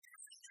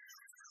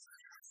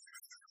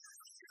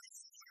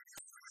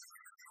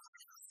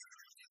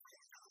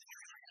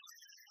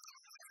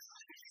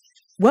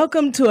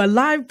Welcome to a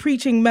live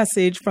preaching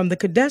message from the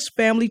Kadesh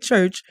Family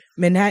Church,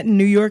 Manhattan,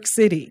 New York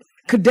City.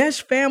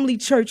 Kadesh Family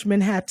Church,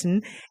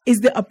 Manhattan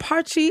is the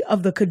eparchy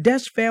of the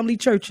Kadesh Family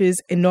Churches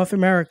in North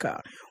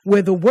America,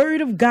 where the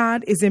Word of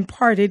God is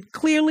imparted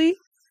clearly,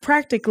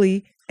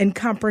 practically, and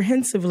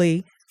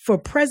comprehensively for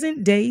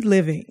present-day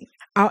living.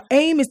 Our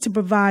aim is to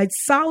provide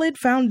solid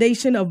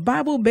foundation of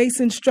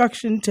Bible-based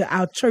instruction to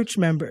our church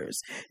members,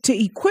 to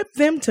equip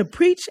them to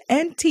preach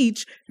and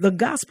teach the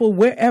gospel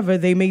wherever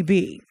they may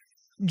be.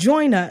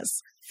 Join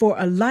us for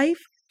a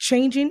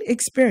life-changing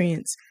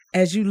experience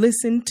as you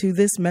listen to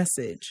this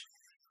message.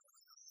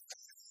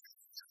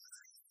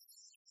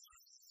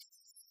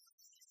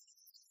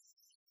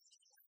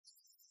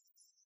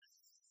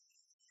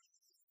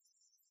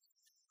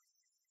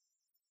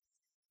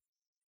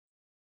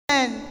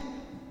 And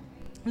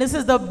this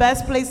is the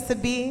best place to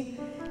be,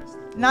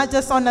 not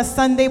just on a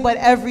Sunday, but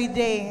every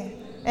day,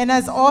 and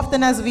as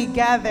often as we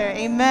gather.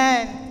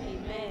 Amen. Amen.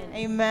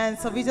 Amen.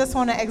 So we just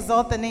want to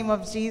exalt the name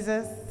of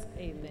Jesus.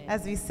 Amen.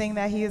 As we sing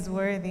that he is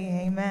worthy.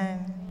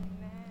 Amen.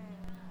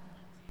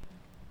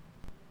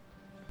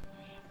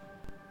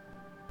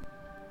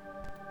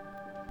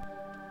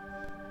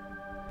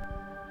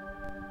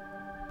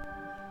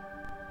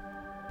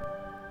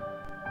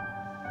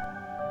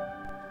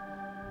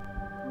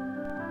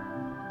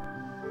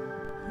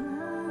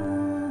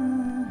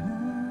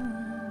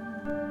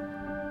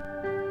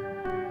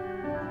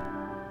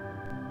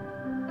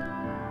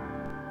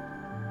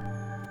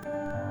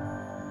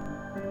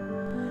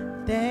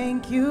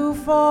 Thank you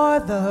for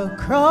the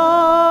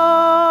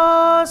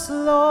cross,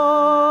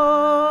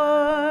 Lord.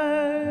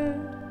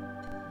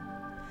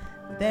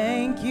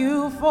 Thank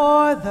you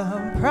for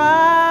the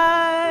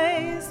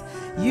price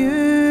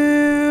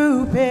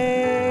you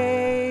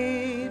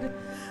paid,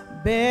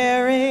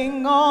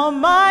 bearing all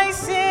my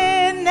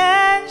sin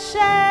and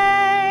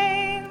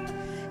shame.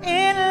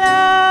 In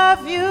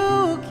love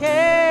you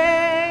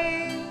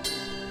came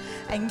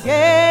and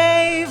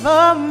gave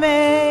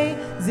amazing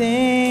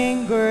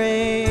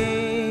grace.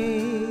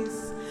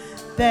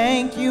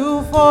 Thank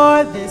you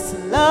for this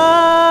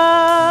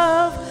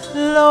love,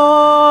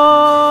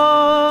 Lord.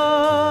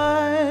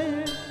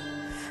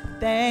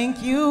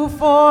 Thank you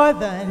for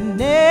the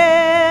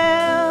nail-pierced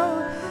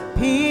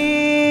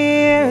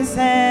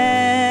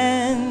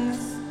hands.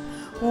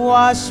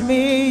 Wash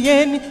me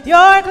in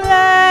your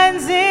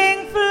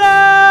cleansing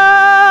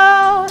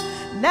flow.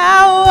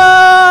 Now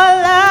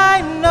all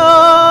I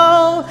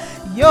know,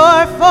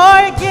 your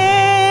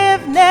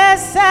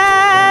forgiveness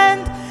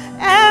and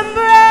embrace.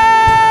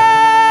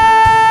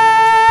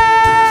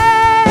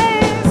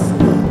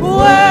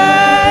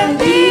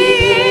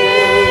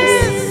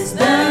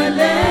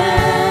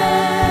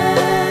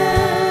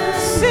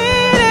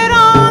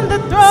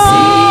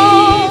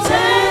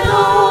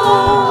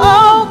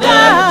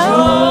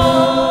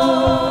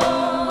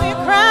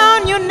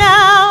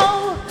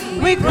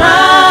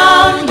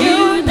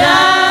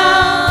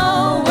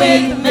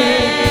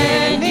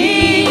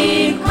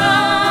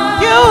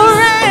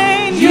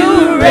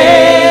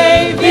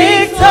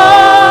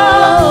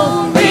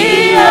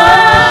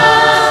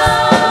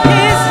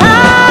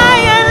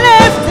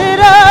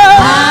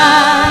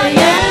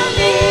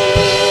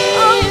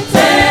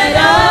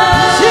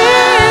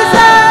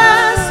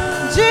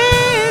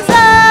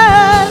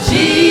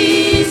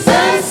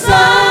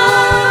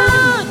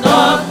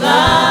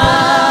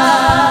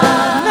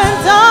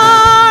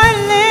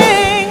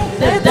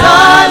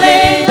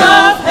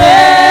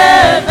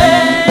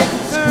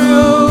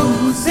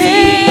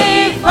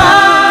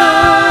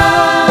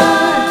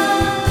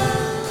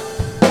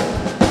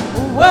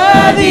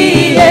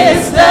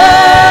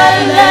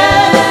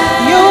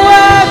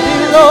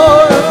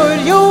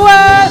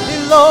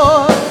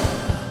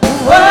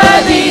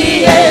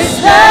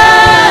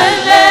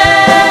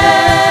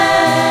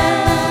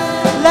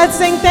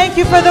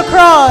 For the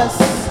cross.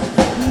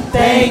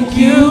 Thank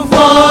you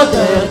for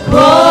the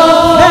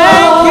cross.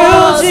 Thank you,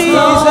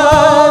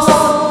 Jesus.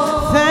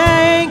 Lord.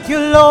 Thank you,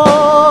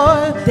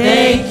 Lord.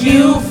 Thank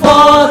you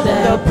for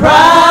the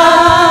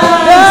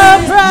price.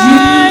 The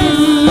price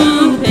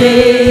you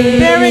paid.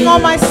 Bearing all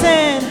my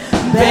sin.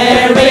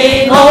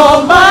 Bearing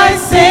all my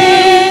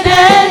sin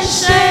and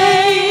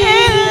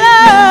shame.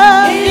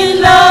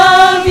 In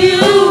love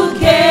you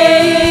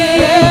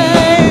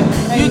came.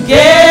 You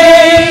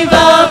gave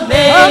amazing.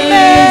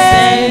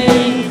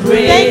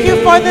 Thank you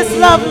for this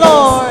love,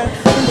 Lord.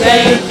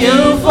 Thank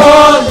you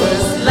for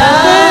this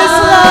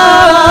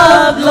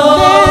love, Lord.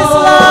 This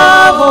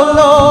love, oh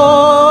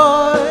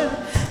Lord.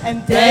 And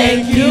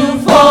thank you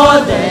for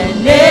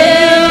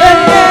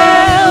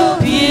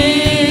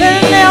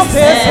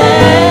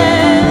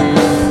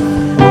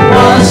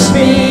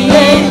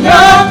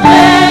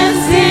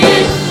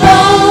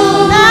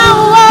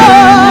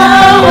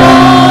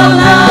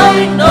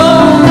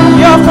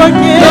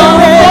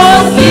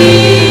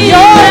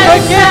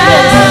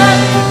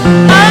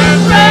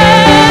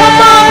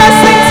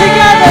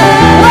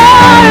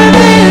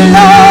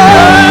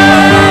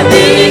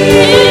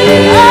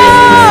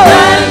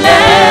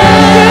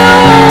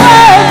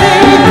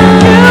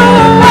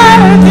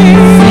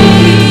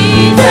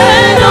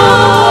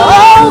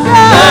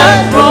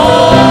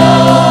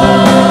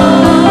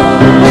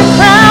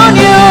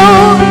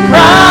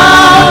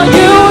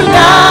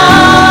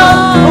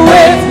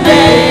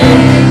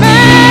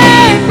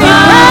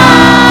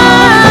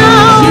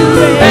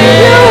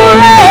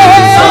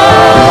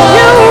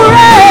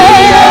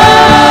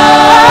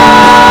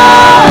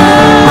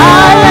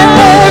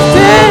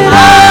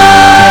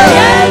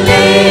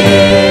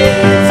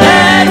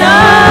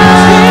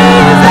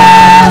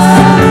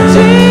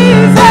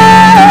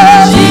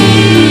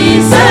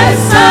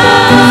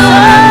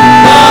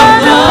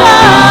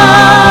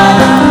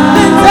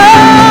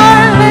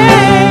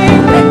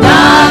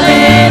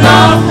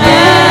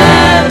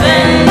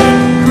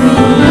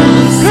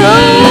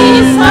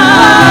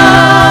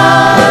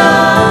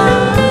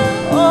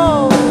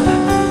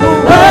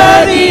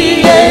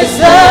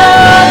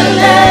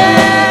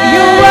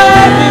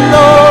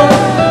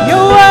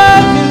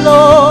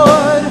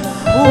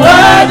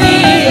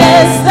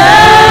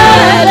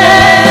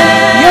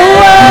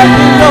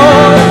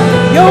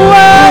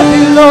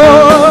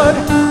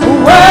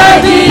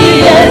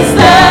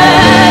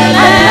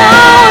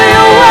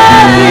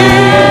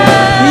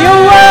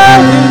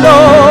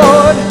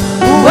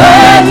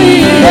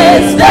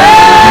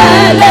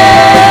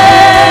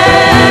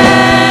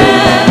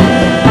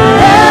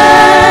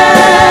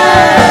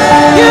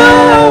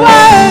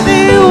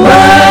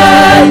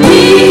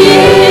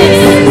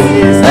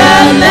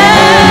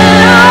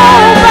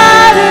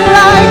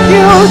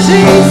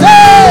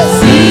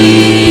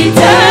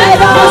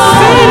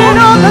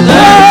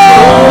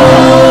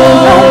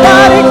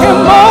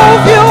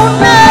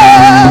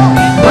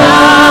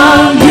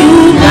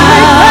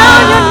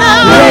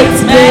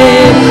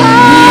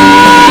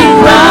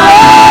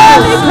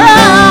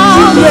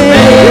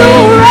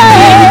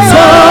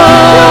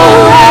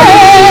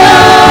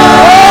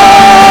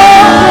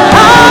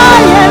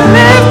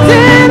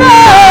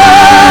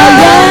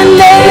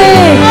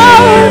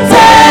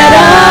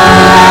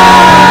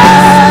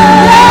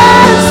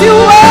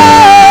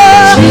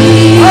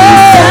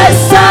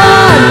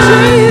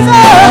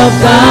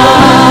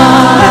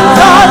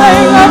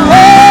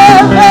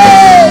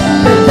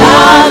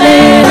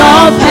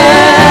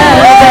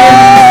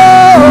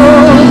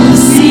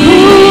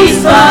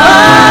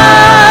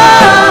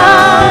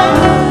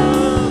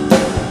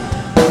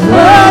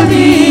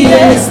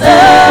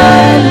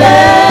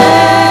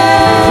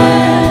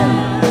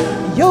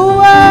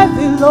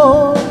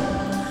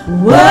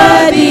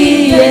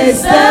Worthy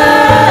is the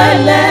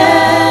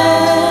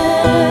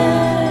Lamb.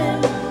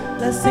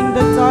 Let's sing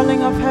the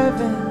darling of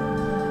heaven.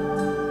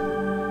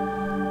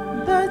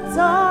 The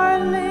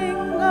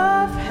darling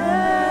of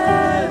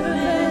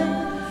heaven,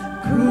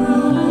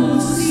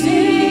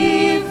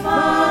 crucified.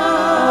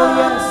 Oh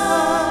yes.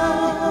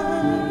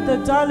 The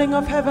darling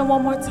of heaven,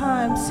 one more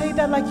time. Say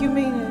that like you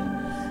mean it.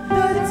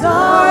 The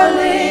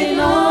darling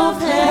of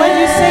heaven.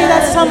 When you say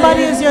that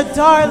somebody is your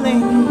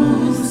darling,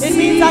 it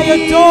means I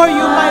adore you,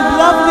 my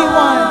lovely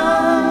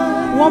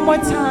one. One more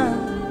time.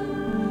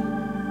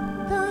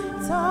 The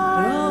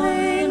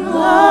darling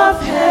of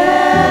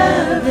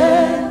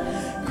heaven,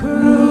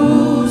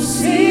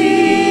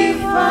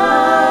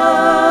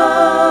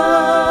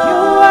 crucified. You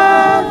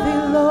worthy,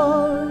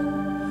 Lord.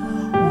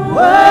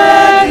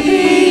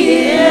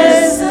 Worthy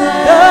is the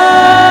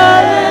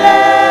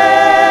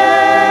Lamb.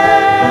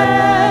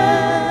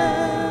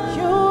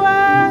 You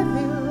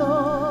worthy,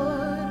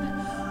 Lord.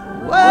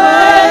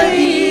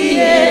 Worthy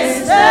is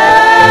the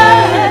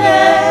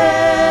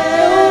Lamb.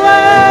 You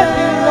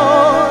worthy,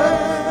 Lord.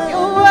 You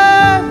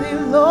worthy,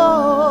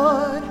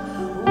 Lord.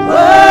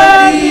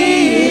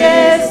 Worthy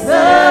is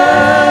the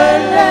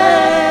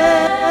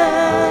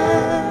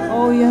Lamb.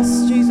 Oh yes,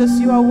 Jesus,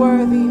 you are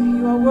worthy.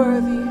 You are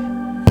worthy.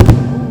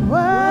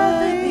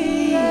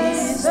 Worthy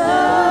is the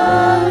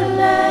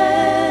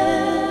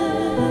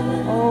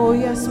Lamb. Oh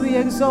yes, we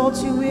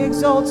exalt you. We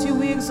exalt you.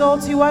 We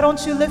exalt you. Why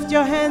don't you lift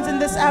your hands in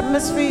this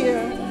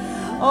atmosphere?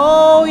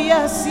 Oh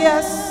yes,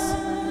 yes.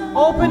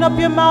 Open up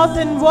your mouth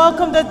and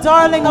welcome the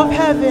darling of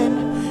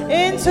heaven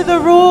into the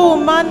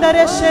room.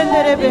 Mandare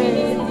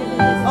shenderebe.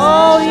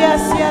 Oh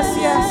yes, yes,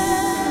 yes.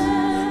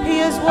 He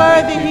is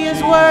worthy. He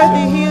is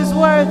worthy. He is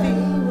worthy.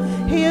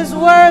 He is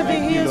worthy.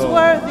 He is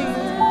worthy.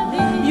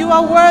 You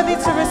are worthy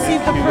to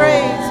receive the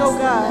praise, oh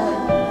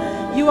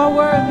God. You are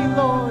worthy,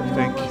 Lord.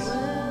 Thank you.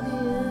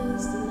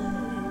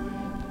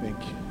 Thank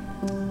you.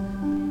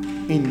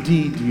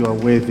 Indeed, you are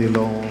worthy,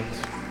 Lord.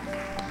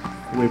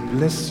 We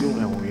bless you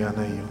and we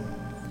honor you.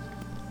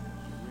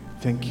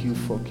 Thank you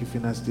for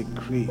giving us the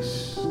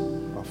grace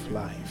of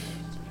life,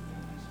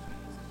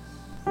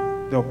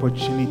 the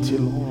opportunity,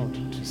 Lord,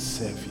 to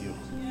serve you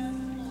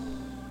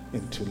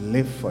and to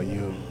live for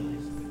you.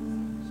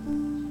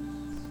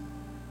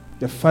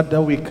 The fact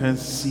that we can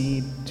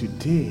see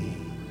today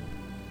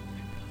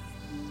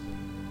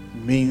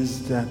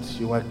means that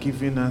you are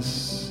giving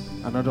us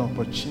another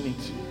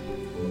opportunity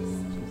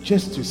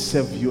just to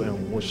serve you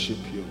and worship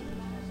you.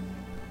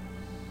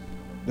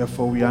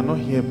 Therefore, we are not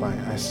here by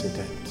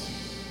accident.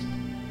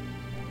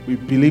 We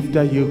believe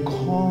that you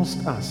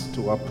caused us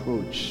to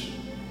approach,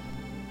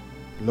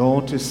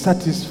 Lord, to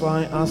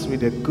satisfy us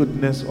with the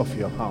goodness of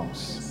your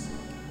house.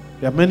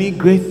 There are many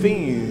great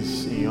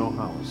things in your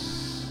house.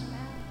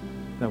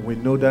 And we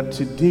know that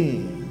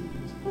today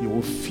you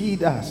will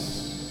feed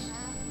us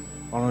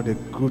all of the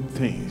good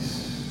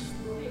things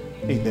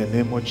in the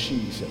name of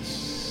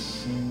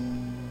Jesus.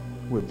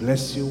 We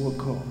bless you, O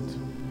God.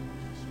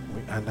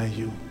 We honor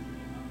you.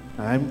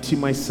 I empty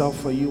myself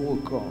for you, O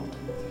God.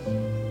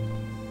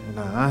 And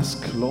I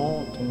ask,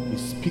 Lord, you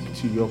speak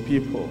to your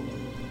people.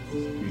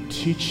 You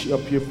teach your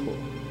people.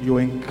 You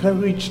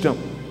encourage them.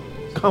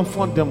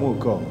 Comfort them, O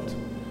God.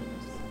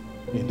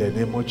 In the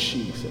name of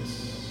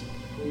Jesus.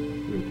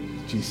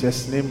 In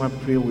Jesus' name I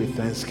pray with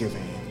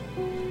thanksgiving.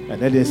 And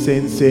let the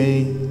saints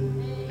say,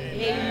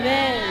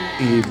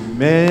 Amen.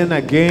 Amen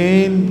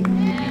again.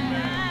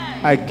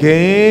 Amen.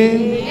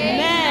 Again.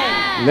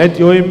 Amen. Let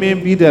your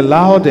amen be the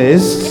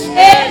loudest.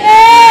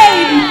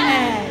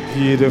 Amen.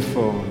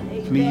 Beautiful.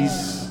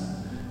 Please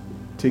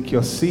take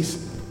your seat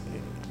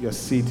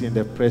in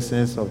the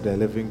presence of the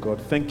living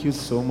God. Thank you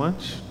so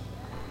much,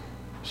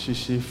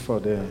 Shishi, for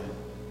the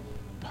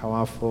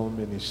powerful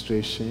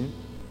ministration.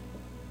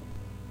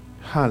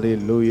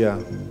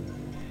 Hallelujah.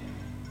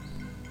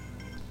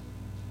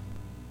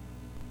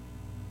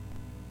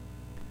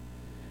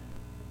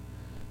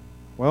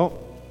 Well,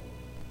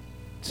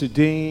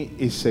 today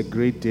is a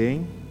great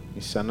day.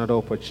 It's another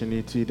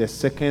opportunity, the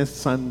second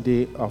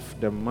Sunday of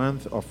the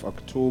month of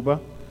October.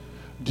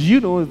 Do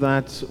you know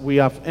that we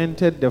have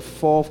entered the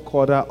fourth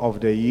quarter of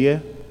the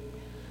year?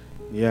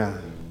 Yeah.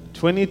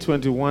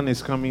 2021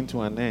 is coming to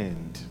an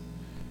end.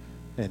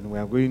 And we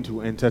are going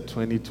to enter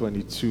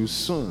 2022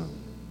 soon.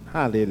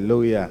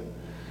 Hallelujah.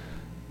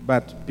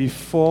 But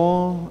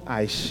before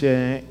I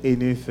share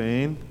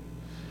anything,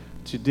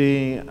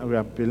 today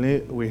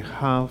we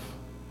have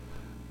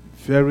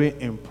very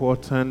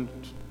important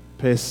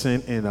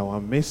person in our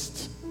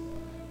midst.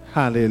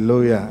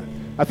 Hallelujah.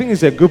 I think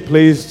it's a good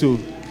place to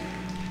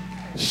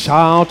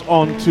shout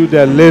unto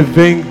the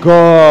living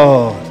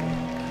God.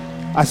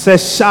 I said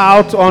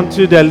shout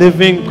unto the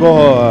living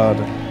God.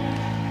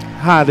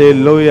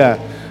 Hallelujah.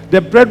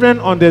 The brethren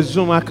on the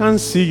Zoom, I can't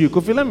see you.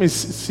 Kofi, let me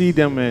see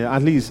them.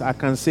 At least I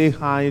can say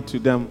hi to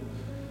them.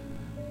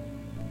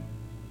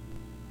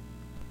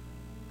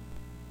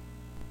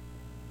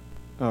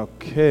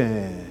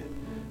 Okay.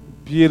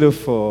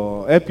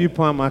 Beautiful.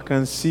 Epipam, I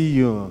can see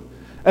you.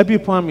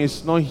 Epipam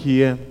is not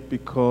here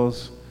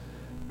because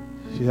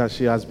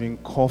She has been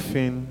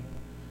coughing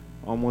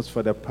almost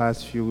for the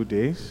past few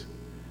days.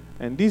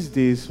 And these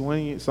days,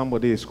 when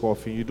somebody is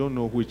coughing, you don't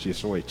know which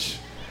is which.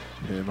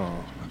 You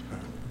know,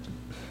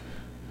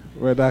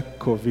 whether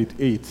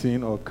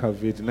COVID-18 or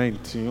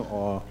COVID-19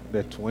 or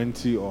the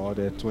 20 or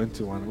the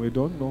 21, we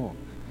don't know.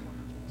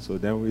 So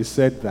then we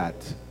said that,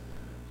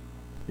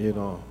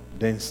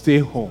 then stay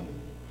home.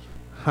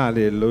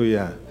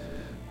 Hallelujah.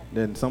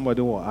 Then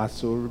somebody will ask,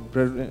 so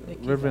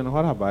Reverend,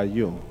 what about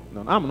you?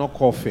 No, I'm not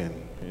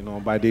coughing,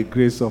 by the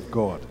grace of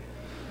God.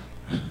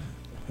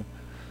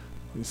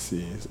 You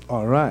see,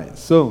 all right.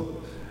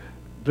 So,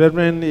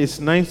 brethren, it's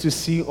nice to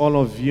see all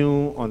of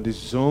you on the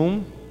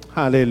Zoom.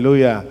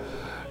 Hallelujah.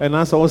 And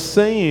as I was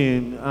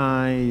saying,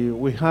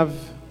 we have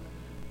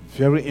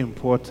very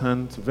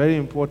important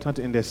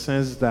in the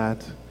sense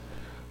that,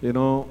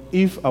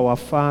 if our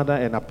father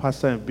and our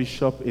pastor and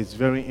bishop is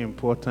very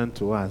important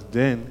to us,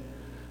 then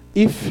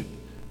if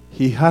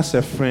he has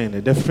a friend,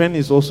 the friend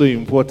is also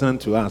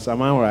important to us.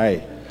 Am I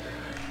right?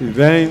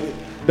 Then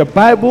the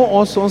Bible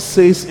also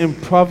says in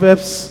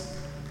Proverbs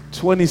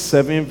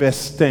 27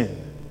 verse 10,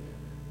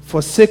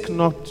 forsake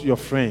not your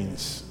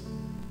friends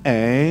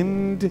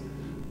and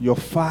your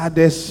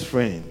father's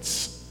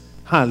friends.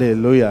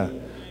 Hallelujah.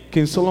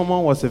 King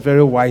Solomon was a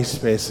very wise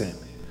person.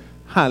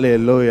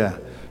 Hallelujah.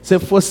 Say,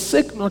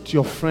 forsake not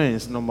your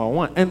friends, number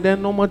one. And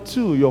then number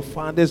two, your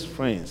father's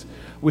friends.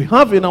 We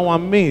have in our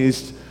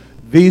midst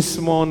this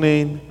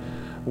morning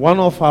one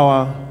of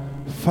our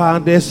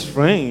father's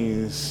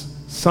friends,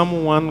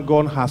 someone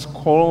God has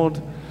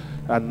called,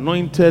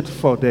 anointed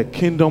for the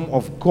kingdom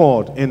of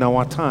God in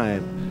our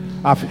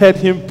time. I've heard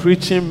him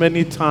preaching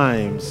many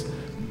times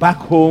back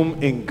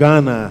home in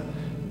Ghana,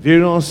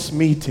 various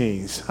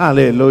meetings.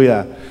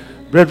 Hallelujah.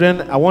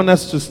 Brethren, I want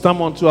us to stand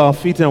onto our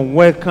feet and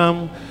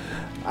welcome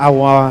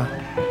our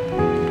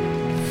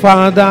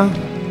father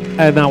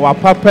and our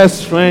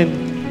papa's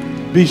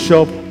friend,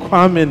 Bishop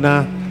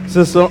Kwame,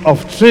 sister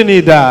of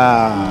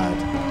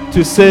Trinidad,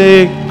 to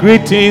say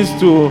greetings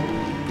to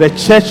the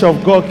Church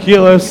of God,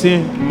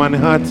 KLC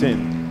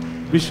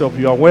Manhattan. Bishop,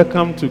 you are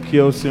welcome to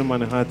KLC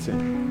Manhattan.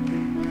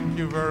 Thank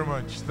you very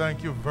much.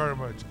 Thank you very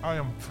much. I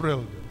am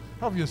thrilled.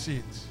 Have your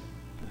seats.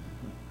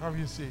 Have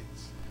your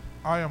seats.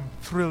 I am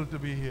thrilled to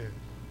be here.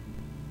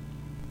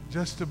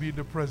 Just to be in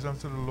the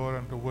presence of the Lord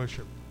and to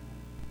worship.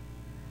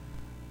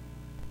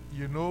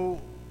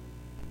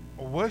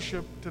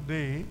 Worship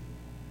today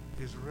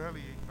is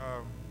really,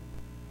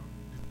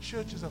 the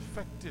church is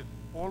affected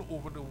all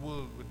over the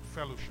world with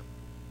fellowship.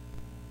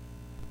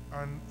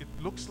 And it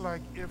looks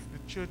like if the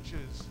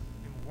churches,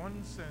 in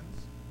one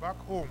sense, back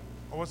home,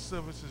 our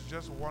service is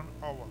just 1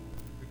 hour.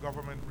 The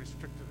government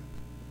restricted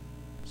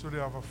it. So they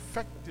have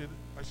affected,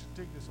 I should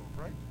take this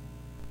off, right?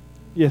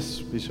 Yes,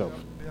 Bishop.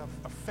 They have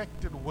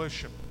affected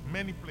worship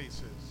many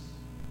places.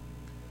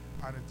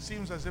 And it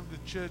seems as if the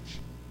church,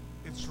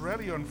 it's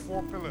really on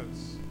 4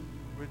 pillars,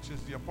 which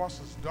is the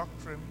apostles'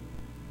 doctrine,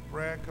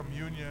 prayer,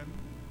 communion,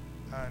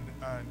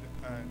 and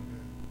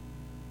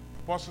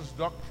apostles'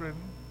 doctrine,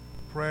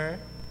 prayer,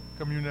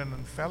 communion,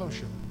 and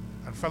fellowship.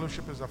 And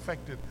fellowship is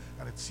affected,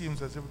 and it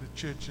seems as if the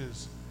church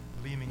is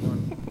leaning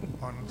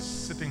on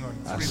sitting on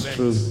 3 legs.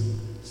 True.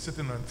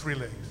 Sitting on 3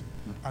 legs.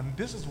 And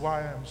this is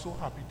why I'm so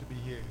happy to be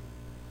here.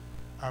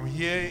 I'm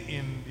here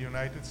in the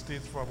United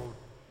States for about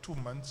 2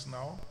 months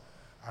now,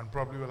 and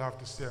probably will have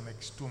to stay the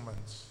next 2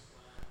 months.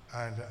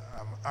 And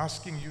I'm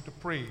asking you to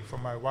pray for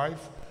my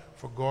wife,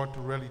 for God to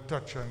really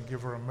touch her and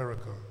give her a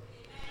miracle.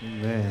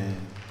 Amen.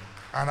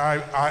 And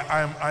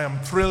I am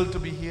thrilled to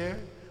be here.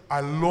 I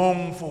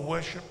long for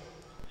worship.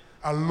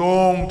 I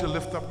long to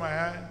lift up my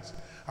hands.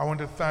 I want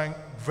to thank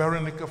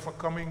Veronica for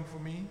coming for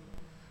me.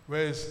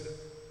 Where is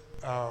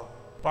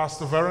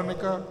Pastor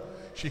Veronica?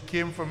 She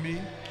came for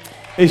me.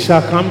 It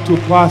shall come to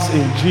pass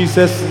in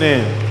Jesus'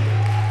 name.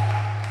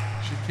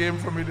 She came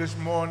for me this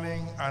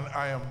morning, and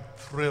I am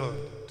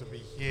thrilled to be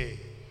here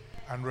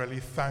and really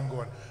thank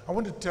God. I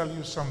want to tell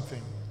you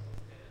something.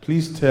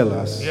 Please tell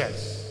us.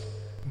 Yes.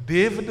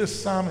 David the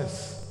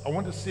psalmist, I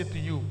want to say to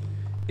you,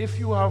 if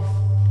you have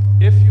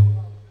this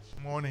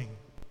morning,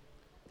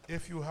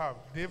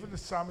 David the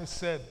psalmist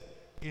said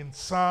in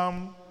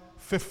Psalm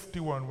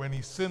 51, when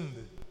he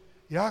sinned,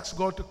 he asked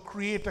God to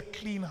create a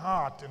clean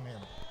heart in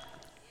him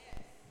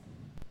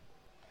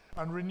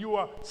and renew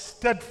a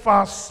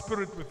steadfast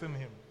spirit within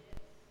him.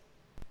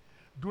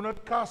 Do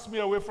not cast me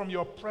away from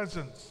your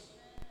presence,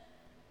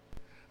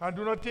 and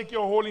do not take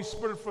your Holy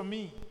Spirit from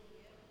me.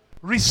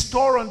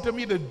 Restore unto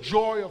me the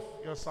joy of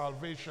your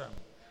salvation.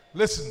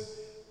 Listen,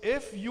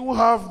 if you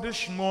have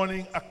this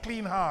morning a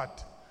clean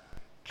heart,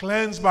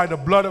 cleansed by the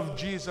blood of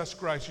Jesus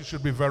Christ, you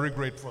should be very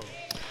grateful.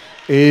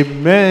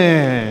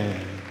 Amen.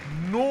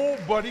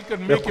 Nobody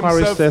can make The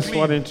himself says, clean.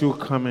 why don't you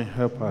come and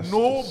help us?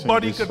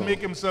 Nobody can make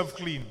himself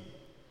clean.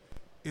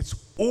 It's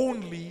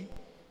only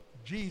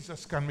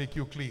Jesus can make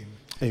you clean.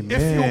 Amen.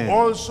 If you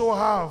also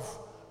have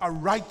a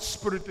right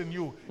spirit in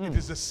you, it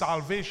is the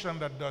salvation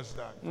that does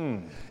that.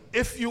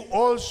 If you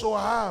also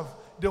have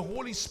the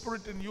Holy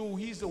Spirit in you,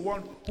 He's the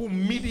one who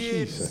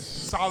mediates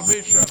Jesus.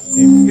 salvation.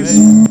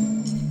 Amen.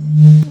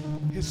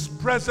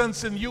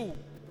 presence in you.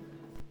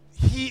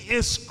 He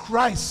is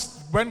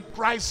Christ. When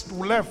Christ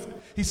left,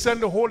 he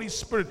sent the Holy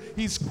Spirit.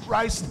 He's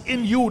Christ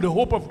in you, the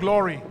hope of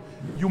glory.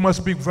 You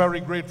must be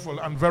very grateful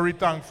and very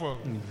thankful.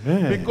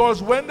 Amen.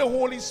 Because when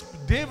the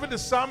David the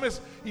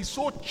psalmist, he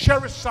so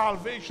cherished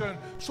salvation,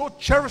 so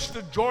cherished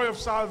the joy of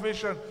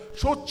salvation,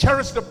 so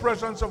cherished the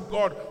presence of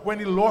God. When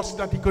he lost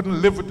that, he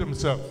couldn't live with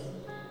himself.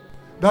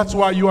 That's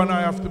why you and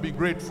I have to be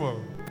grateful.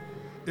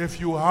 If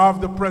you have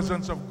the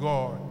presence of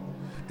God,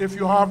 if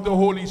you have the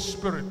Holy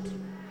Spirit,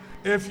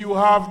 if you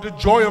have the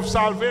joy of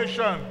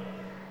salvation,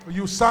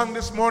 you sang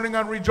this morning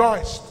and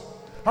rejoiced.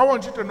 I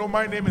want you to know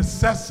my name is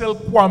Cecil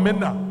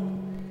Kwamina,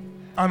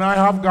 and I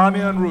have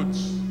Ghanaian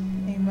roots.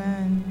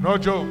 Amen. No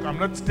joke, I'm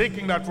not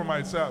taking that for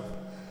myself.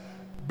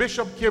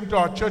 Bishop came to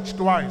our church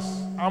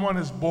twice. I'm on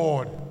his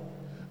board.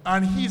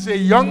 And he's a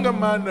younger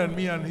man than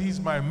me, and he's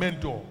my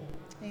mentor.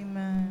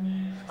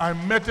 Amen. I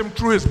met him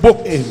through his book.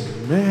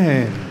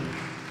 Amen.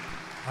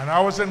 And I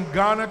was in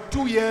Ghana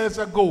 2 years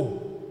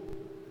ago.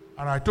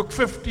 And I took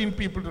 15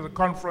 people to the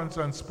conference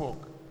and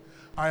spoke.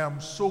 I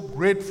am so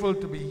grateful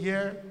to be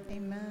here.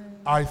 Amen.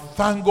 I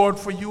thank God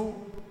for you.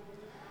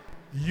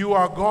 You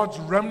are God's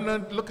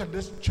remnant. Look at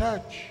this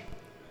church.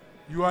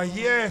 You are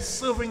here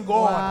serving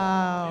God.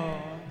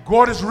 Wow.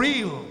 God is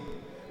real.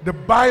 The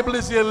Bible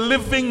is a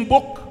living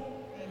book.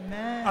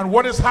 Amen. And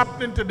what is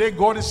happening today,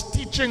 God is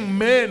teaching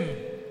men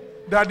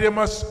that they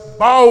must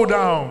bow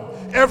down.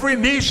 Every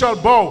knee shall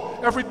bow,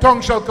 every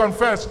tongue shall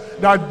confess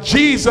that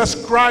Jesus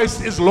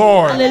Christ is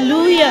Lord.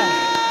 Hallelujah.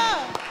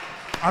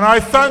 And I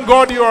thank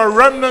God you are a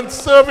remnant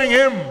serving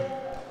him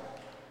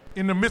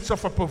in the midst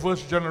of a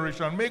perverse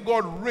generation. May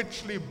God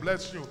richly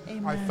bless you.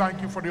 Amen. I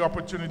thank you for the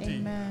opportunity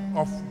Amen.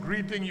 of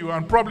greeting you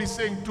and probably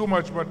saying too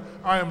much, but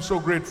I am so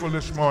grateful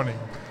this morning.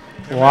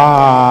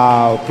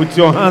 Wow. Put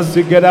your hands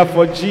together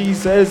for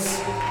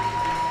Jesus.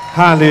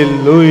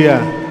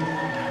 Hallelujah.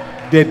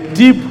 The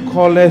deep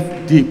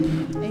calleth deep.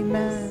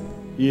 Amen.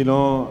 You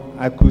know,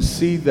 I could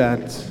see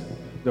that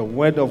the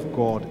word of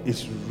God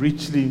is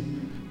richly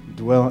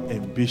dwell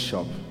in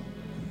Bishop.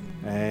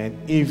 And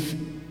if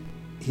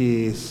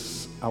he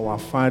is our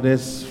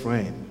father's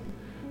friend,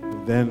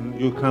 then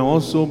you can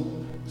also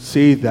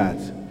say that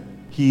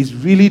he is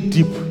really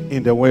deep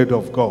in the word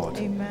of God.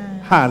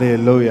 Amen.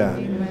 Hallelujah.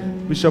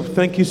 Amen. Bishop,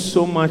 thank you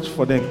so much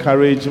for the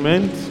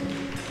encouragement.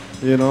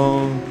 You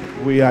know,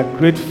 we are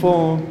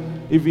grateful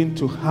even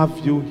to have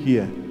you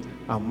here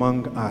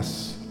among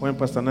us. When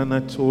Pastor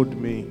Nana told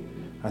me,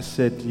 I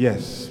said,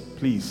 yes,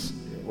 please,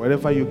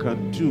 whatever you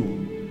can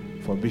do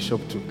for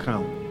Bishop to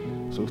come.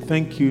 So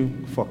thank you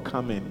for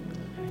coming.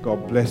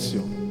 God bless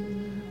you.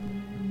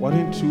 Why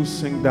don't you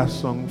sing that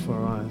song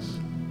for us?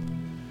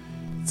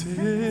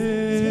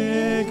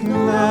 Take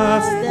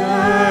not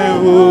thy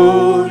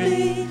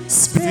Holy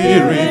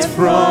Spirit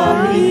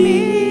from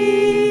me.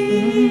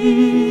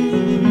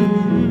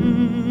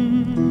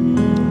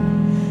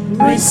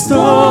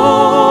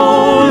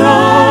 Restore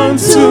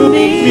unto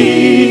me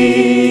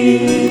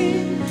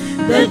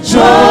the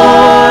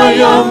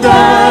joy of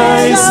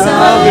thy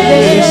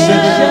salvation,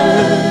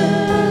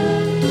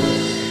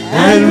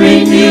 and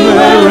renew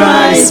a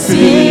right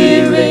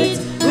spirit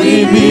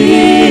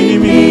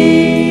within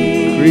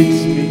me.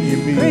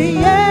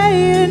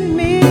 Create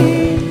me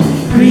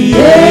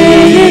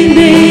Create in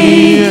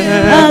me a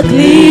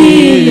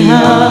clean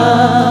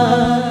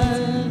heart,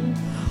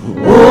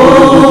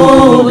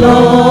 oh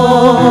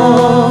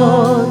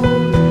Lord,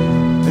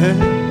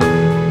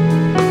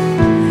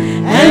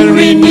 and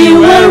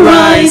renew a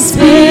right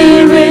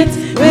spirit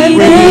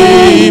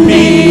within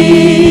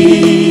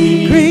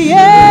me.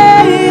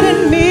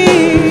 Create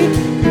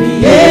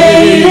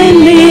in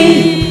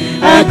me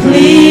a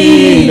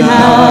clean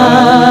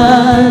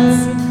heart,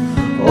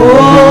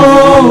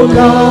 oh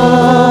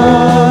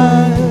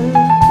God,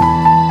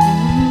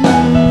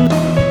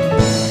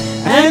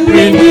 and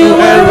renew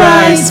a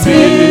right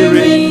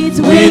spirit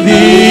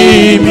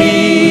within me.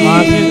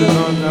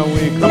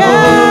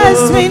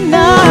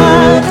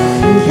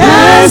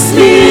 Cast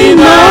me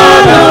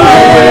not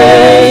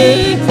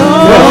away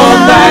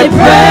from thy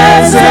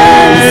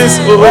presence,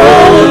 O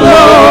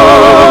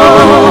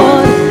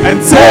Lord, and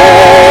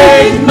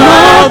take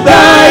not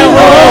thy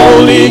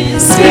Holy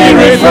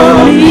Spirit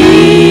from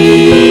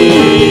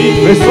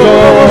me.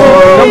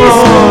 Restore, come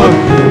on.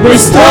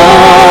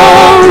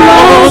 Restore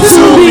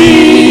unto me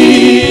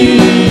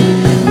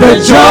the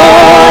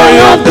joy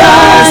of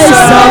thy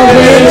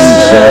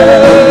salvation,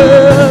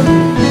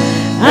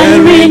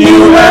 and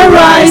renew a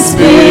right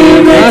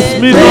spirit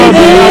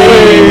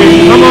within me.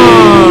 Come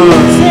on.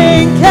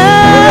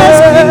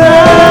 Cast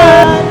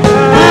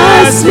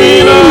me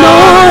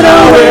not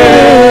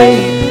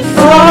away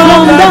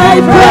from thy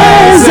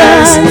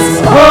presence,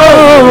 O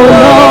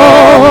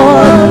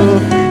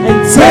Lord, and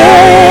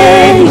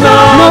take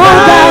not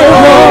thy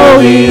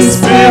Holy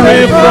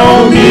Spirit from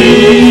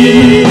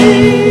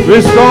me.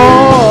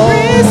 Restore.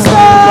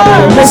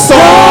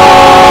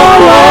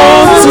 Restore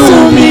unto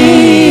me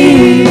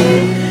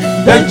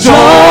the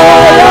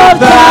joy of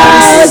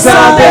thy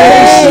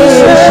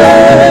salvation,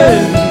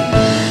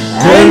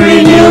 and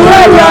renew a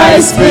right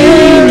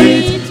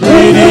spirit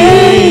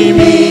within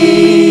me.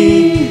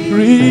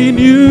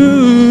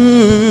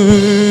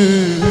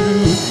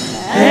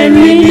 And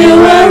renew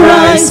a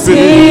right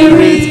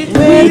spirit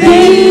within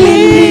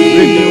me.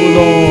 Renew,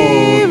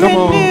 Lord. Come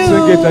on,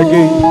 sing it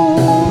again.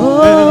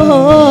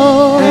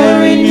 And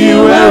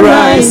renew a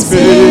right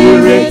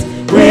spirit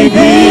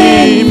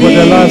within me. For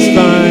the last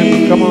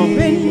time, come on.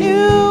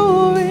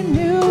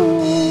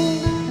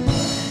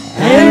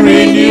 And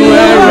renew a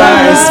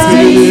right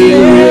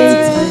spirit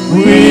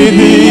within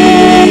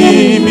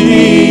me.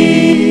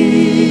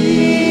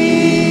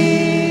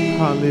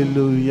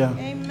 Hallelujah.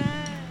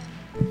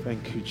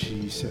 Thank you,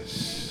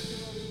 Jesus.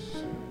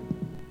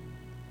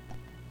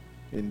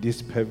 In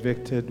this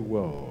perverted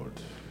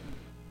world,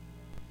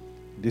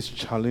 this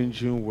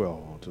challenging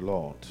world,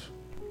 Lord,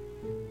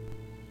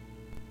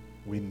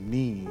 we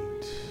need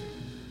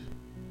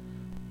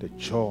the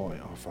joy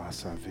of our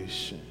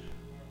salvation.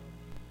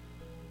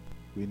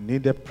 We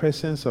need the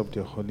presence of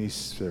the Holy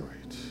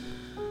Spirit.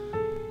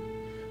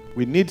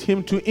 We need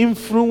Him to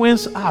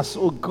influence us,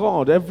 oh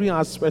God, every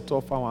aspect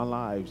of our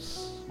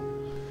lives.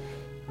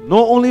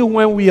 Not only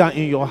when we are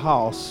in your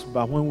house,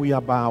 but when we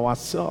are by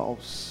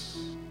ourselves.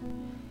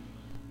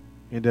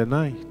 In the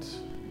night,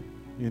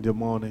 in the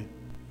morning,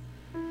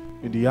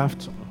 in the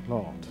afternoon,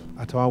 Lord.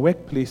 At our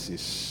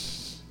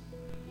workplaces,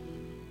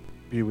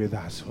 be with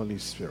us, Holy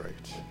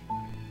Spirit.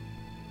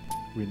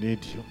 We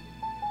need you.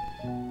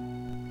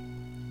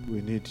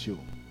 We need you.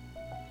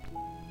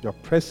 Your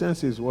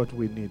presence is what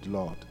we need,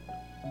 Lord.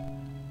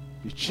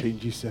 It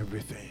changes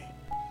everything.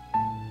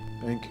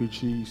 Thank you,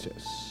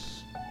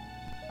 Jesus.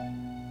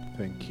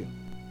 Thank you.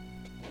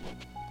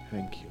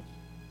 Thank you.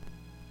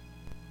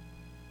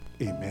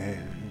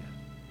 Amen.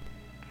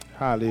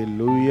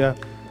 Hallelujah.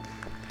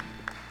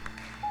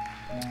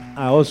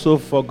 I also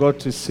forgot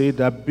to say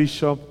that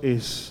Bishop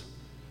is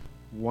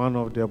one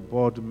of the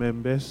board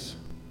members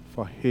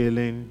for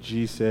Healing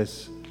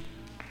Jesus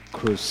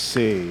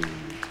Crusade.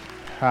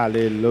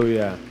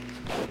 Hallelujah.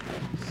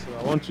 So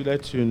I want to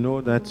let you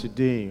know that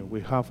today we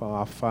have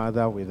our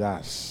Father with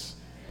us.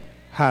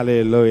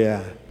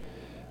 Hallelujah.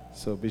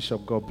 So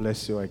Bishop, God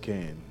bless you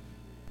again.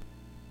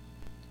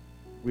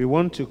 We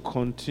want to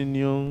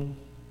continue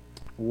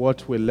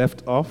what we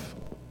left off.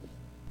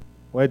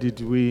 Where did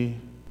we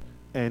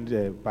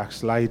end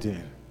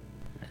backsliding?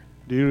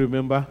 Do you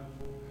remember?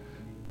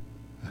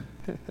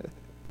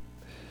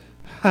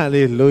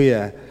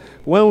 Hallelujah.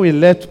 When we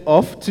left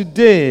off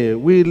today,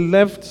 we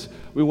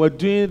were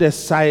doing the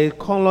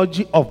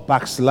psychology of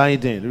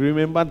backsliding.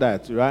 Remember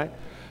that, right?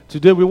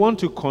 Today we want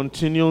to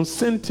continue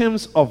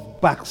symptoms of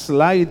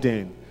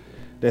backsliding.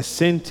 The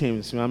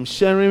symptoms. I'm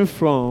sharing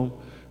from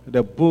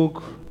the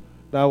book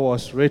that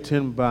was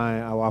written by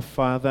our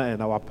father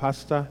and our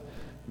pastor,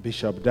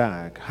 Bishop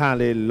Dag.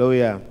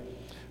 Hallelujah.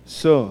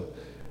 So,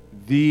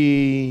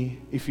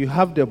 if you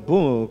have the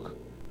book,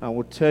 I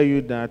will tell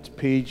you that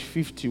page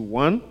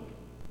 51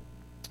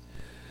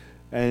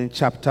 and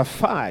chapter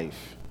 5,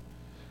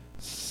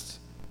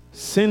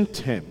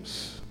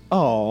 symptoms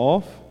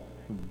of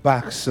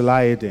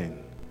backsliding.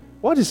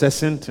 What is a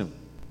symptom?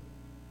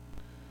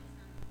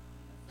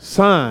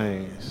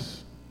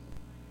 Signs.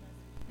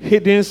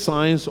 Hidden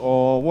signs,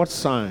 or what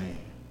sign?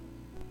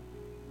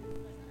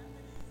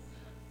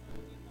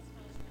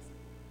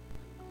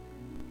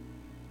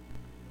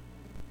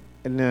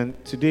 And then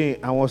today,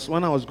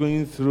 when I was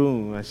going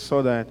through, I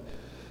saw that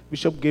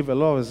Bishop gave a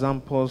lot of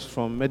examples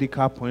from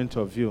medical point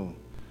of view.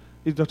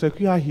 Is Dr.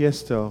 Kuya here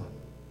still?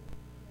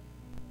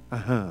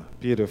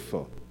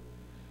 Beautiful.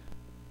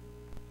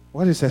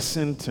 What is a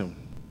symptom?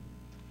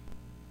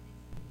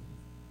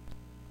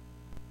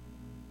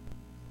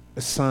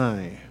 A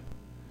sign.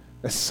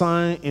 A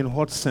sign in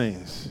what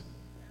sense?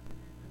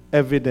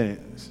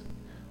 Evidence.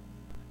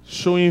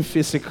 Showing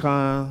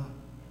physical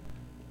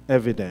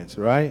evidence,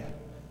 right?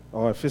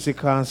 Or a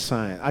physical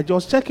sign. I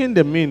was checking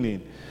the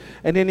meaning.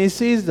 And then it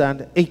says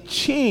that a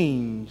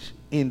change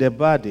in the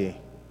body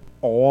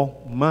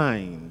or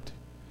mind,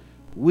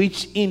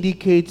 which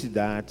indicates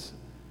that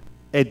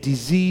a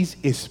disease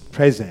is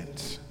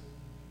present.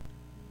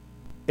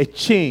 A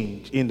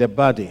change in the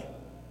body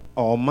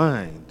or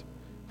mind,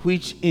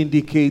 which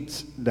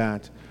indicates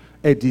that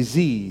a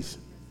disease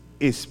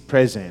is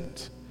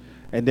present.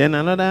 And then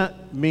another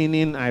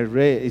meaning I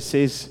read, it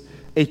says,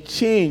 a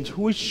change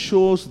which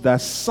shows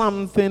that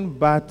something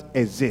bad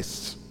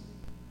exists.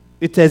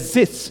 It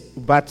exists,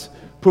 but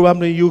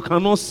probably you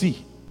cannot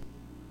see.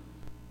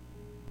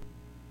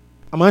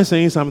 Am I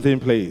saying something,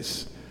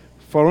 please?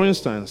 For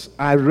instance,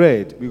 I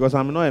read, because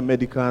I'm not a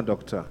medical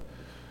doctor,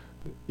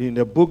 in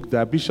the book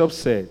that Bishop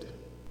said,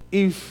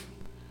 if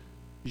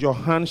your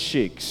hand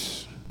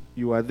shakes,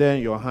 you are there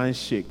and your hand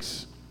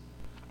shakes,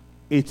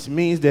 it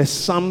means there's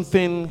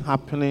something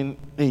happening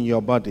in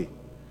your body.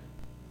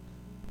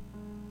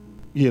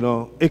 You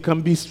know, it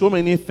can be so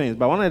many things,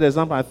 but one of the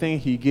examples I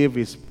think he gave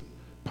is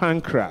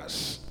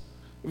pancreas.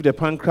 If the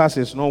pancreas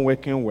is not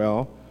working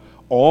well,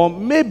 or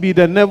maybe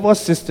the nervous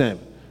system.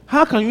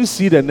 How can you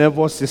see the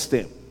nervous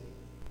system?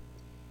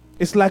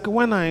 It's like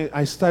when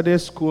I started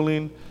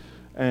schooling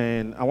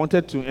and I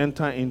wanted to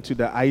enter into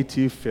the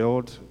IT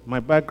field. My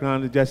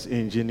background is just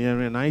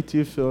engineering,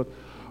 IT field.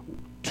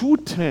 Two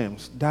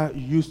terms that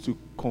used to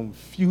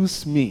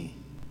confuse me: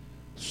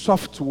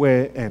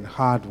 software and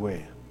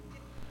hardware.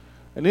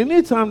 And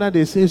anytime that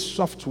they say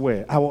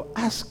software, I will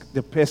ask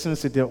the person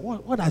sitting there,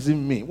 what does it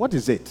mean? What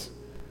is it?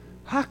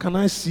 How can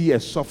I see a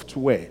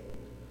software?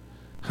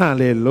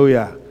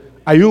 Hallelujah.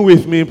 Are you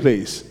with me,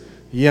 please?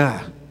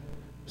 Yeah.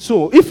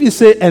 So if you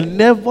say a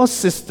nervous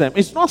system,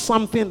 it's not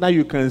something that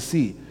you can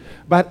see.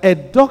 But a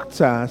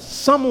doctor,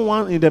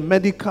 someone in the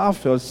medical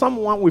field,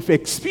 someone with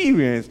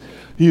experience,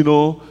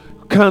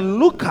 can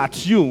look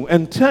at you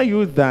and tell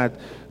you that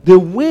the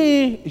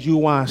way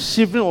you are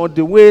shivering or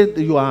the way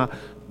you are,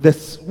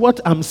 what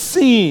I'm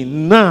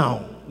seeing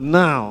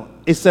now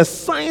is a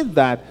sign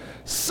that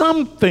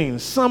something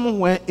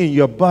somewhere in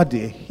your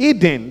body,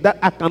 hidden, that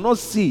I cannot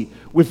see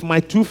with my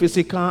two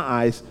physical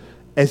eyes,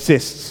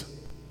 exists.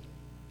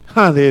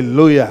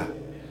 Hallelujah.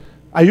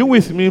 Are you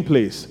with me,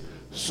 please?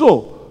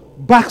 So,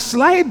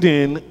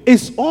 backsliding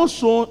is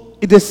also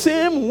the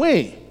same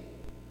way.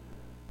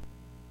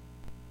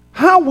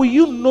 How will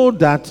you know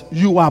that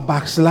you are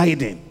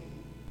backsliding?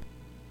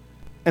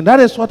 And that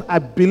is what I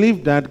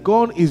believe that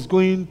God is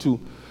going to,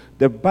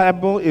 we're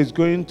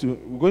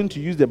going to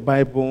use the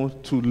Bible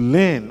to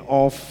learn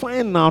or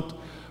find out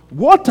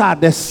what are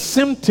the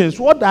symptoms,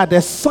 what are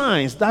the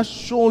signs that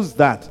shows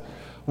that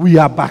we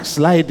are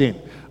backsliding.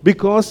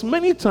 Because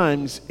many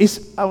times,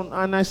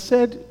 and I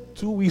said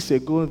 2 weeks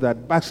ago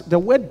that the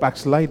word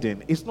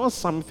backsliding is not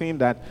something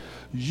that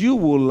you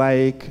will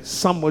like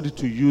somebody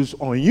to use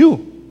on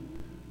you.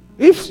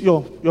 If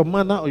your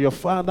mother or your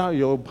father,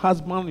 your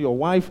husband, your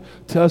wife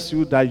tells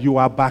you that you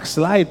are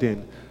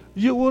backsliding,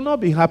 you will not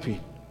be happy.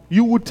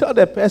 You will tell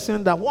the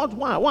person that,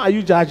 why are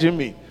you judging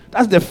me?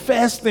 That's the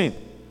first thing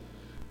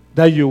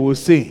that you will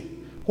say.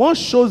 What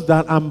shows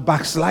that I'm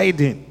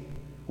backsliding?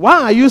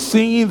 Why are you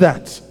saying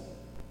that?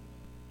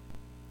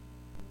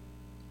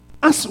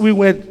 As we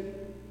were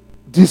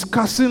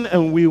discussing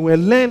and we were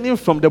learning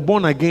from the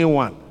born again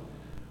one,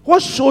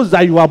 what shows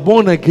that you are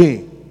born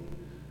again?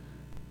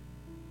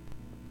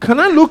 Can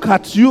I look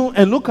at you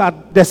and look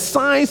at the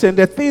signs and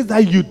the things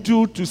that you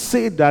do to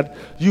say that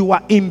you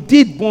are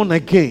indeed born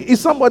again? If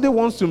somebody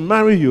wants to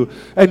marry you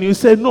and you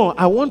say, no,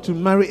 I want to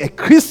marry a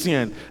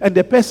Christian, and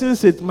the person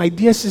says, my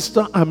dear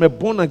sister, I'm a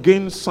born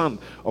again son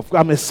of God,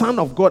 I'm a son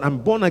of God, I'm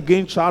born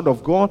again child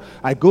of God,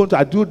 I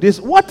do this.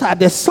 What are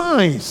the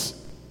signs?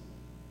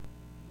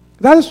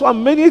 That is why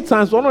many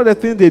times one of the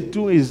things they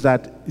do is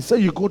that they say,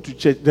 you go to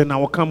church, then I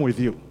will come with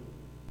you.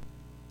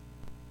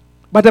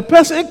 But the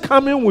person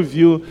coming with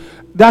you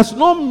does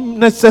not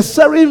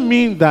necessarily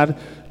mean that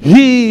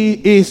he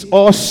is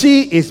or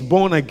she is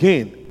born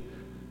again.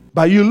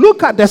 But you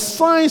look at the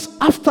signs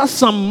after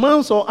some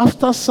months or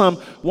after some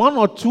 1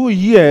 or 2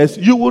 years,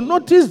 you will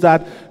notice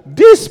that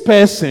this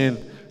person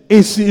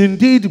is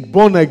indeed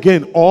born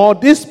again, or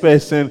this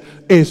person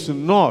is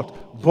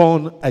not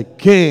born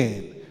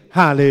again.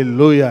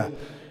 Hallelujah.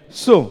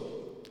 So,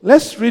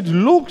 let's read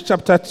Luke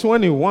chapter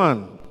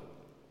 21.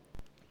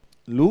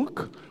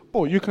 Luke.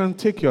 Oh, you can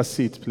take your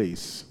seat,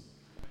 please.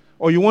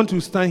 Or you want to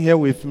stand here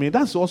with me,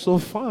 that's also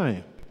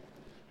fine.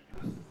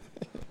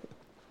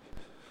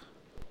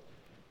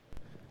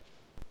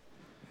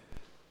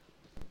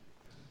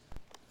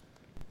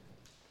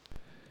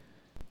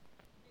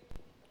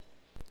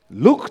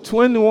 Luke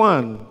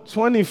 21,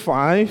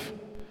 25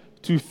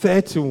 to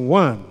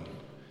 31.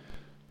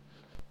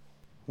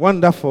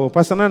 Wonderful.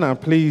 Pastor Nana,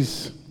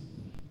 please.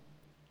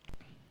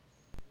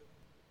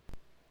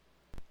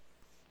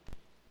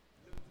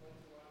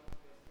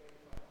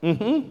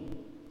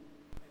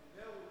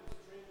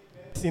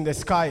 In the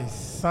skies,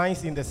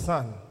 signs in the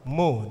sun,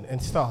 moon,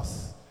 and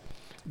stars.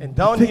 And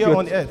down here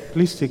on earth.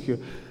 Please take your.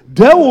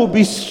 There will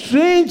be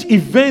strange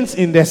events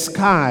in the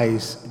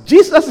skies.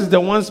 Jesus is the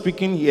one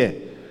speaking here.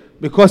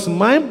 Because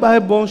my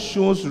Bible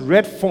shows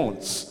red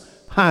fonts.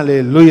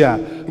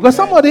 Hallelujah. Because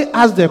somebody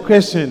asked the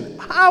question,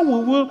 how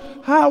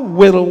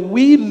will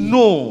we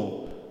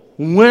know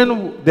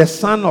when the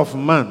Son of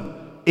Man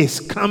is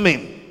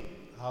coming?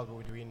 How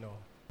would we know?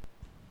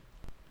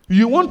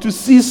 You want to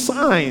see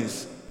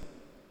signs.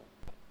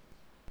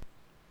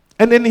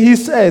 And then he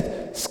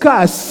said,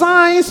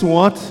 signs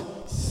what?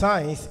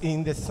 Signs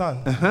in the sun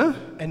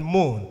and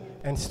moon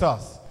and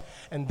stars.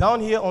 And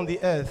down here on the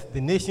earth, the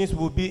nations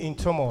will be in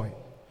turmoil,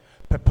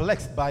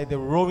 perplexed by the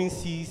roaring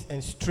seas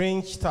and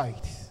strange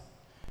tides.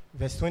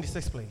 Verse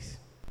 26, please.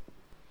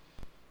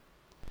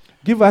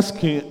 Give us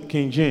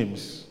King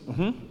James.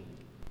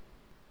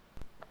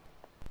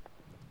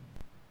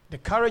 The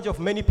courage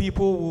of many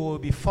people will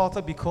be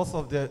faltered because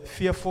of the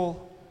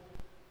fearful,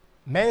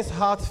 men's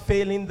hearts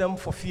failing them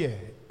for fear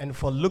and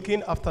for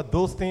looking after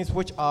those things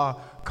which are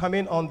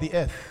coming on the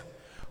earth.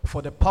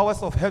 For the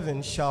powers of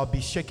heaven shall be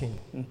shaken.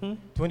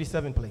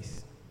 27,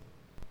 please.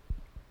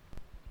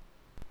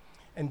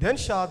 And then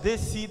shall they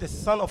see the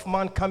Son of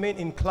Man coming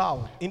in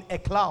a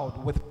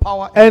cloud with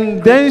power.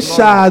 And then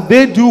shall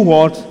they do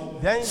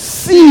what? Then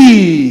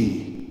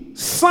see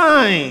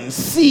signs,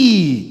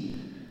 see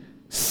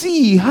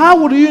See,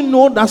 how would you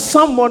know that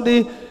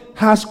somebody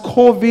has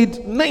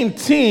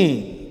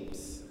COVID-19?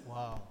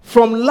 Wow.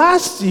 From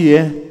last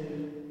year,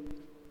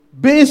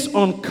 based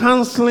on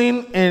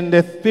counseling and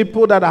the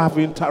people that I have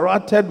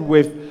interacted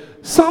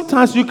with,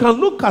 sometimes you can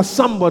look at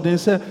somebody and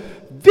say,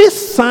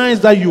 these signs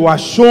that you are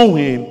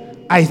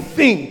showing, I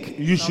think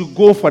you should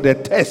go for the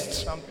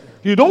test.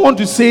 You don't want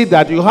to say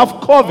that you have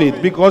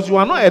COVID because you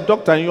are not a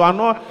doctor and you are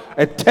not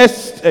a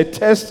test kit. You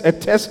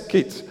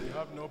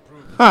have no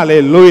proof.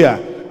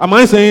 Hallelujah. Am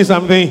I saying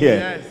something here?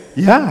 Yes.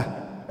 Yeah.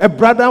 A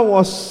brother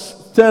was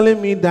telling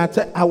me that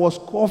I was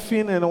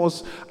coughing and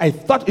I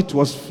thought it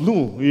was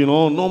flu,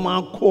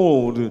 normal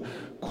cold.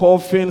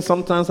 Coughing,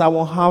 sometimes I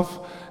will have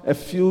a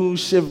few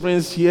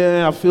shiverings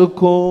here, I feel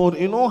cold.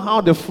 You know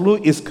how the flu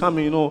is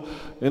coming,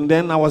 And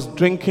then I was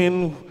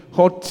drinking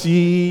hot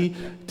tea,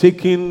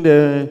 taking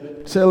the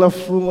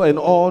Teleflu and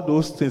all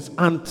those things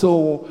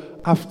until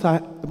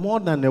after more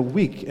than a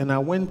week, and I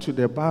went to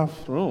the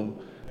bathroom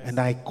and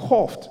I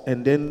coughed,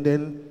 and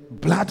then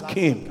blood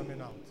came.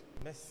 Coming out.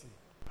 Mercy.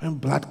 When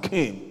blood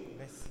came,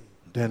 Mercy.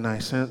 then I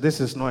said,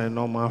 this is not a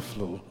normal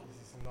flu.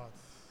 This is not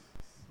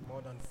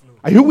more than flu.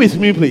 Are you with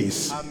me,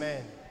 please?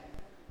 Amen.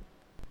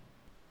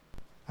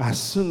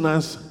 As soon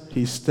as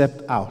he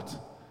stepped out,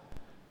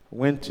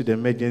 went to the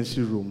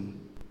emergency room,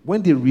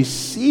 when they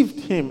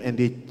received him and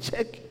he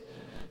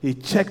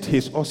checked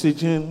his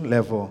oxygen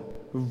level,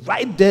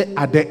 right there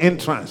at the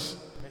entrance,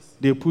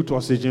 they put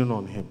oxygen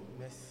on him.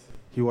 Mercy.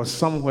 He was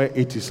somewhere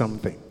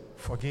 80-something.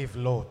 Forgive,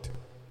 Lord.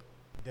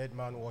 Dead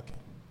man walking.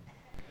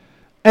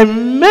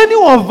 And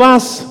many of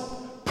us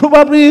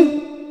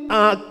probably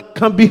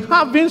can be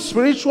having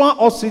spiritual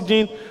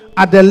oxygen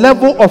at the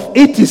level of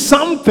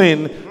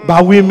 80-something,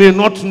 but we may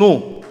not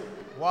know.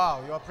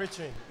 Wow, you are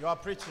preaching. You are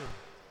preaching.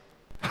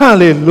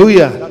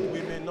 Hallelujah. That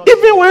we may not.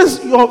 Even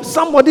when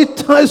somebody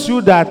tells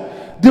you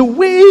that the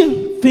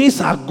way things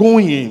are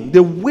going,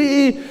 the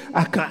way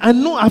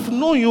I've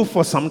known you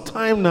for some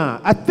time now,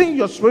 I think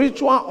your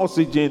spiritual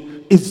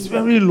oxygen is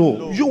very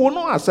low. You will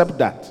not accept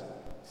that.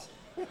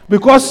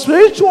 Because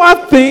spiritual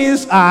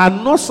things are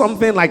not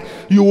something like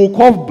you will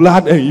cough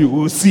blood and you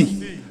will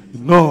see.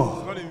 No.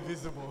 It's not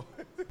invisible.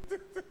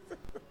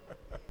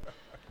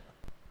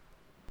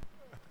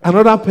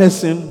 Another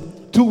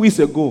person, 2 weeks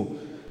ago,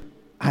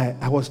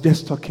 I was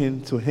just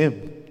talking to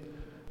him.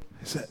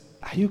 I said,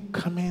 are you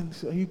coming?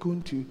 Are you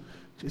going to?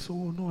 She said,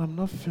 oh, no, I'm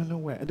not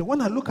feeling well. And then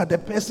when I look at the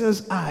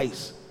person's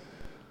eyes,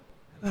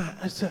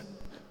 I said,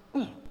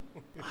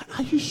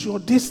 are you sure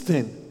this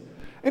thing?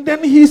 And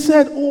then he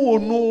said, oh,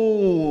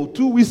 no,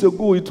 2 weeks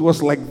ago it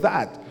was like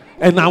that.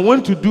 And I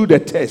went to do the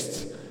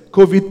test,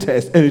 COVID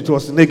test, and it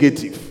was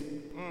negative.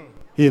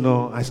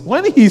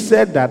 When he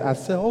said that, I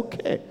said,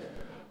 okay.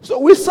 So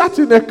we sat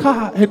in the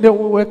car, and then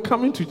we were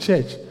coming to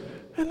church.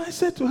 And I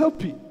said to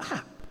help you,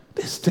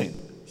 this thing,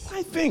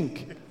 I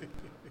think.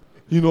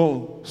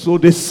 So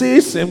the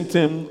same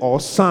thing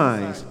or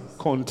signs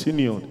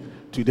continued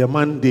to the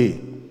Monday.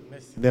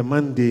 The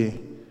Monday,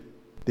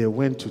 they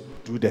went to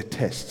do the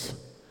test.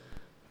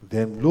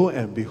 Then lo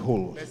and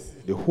behold,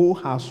 the whole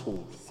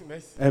household,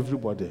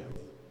 everybody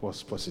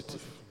was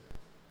positive.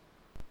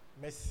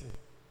 Mercy.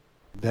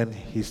 Then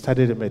he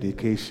started the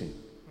medication.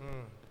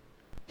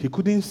 He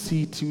couldn't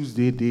see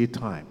Tuesday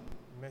daytime.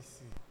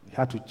 Mercy. He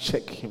had to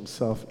check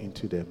himself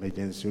into the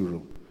emergency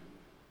room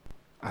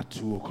at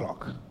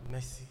 2:00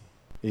 Mercy.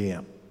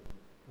 a.m.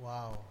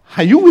 Wow.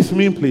 Are you with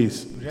me,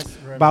 please? Yes,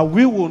 Reverend. But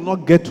we will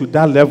not get to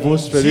that level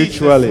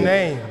spiritually. Jesus'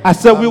 name. I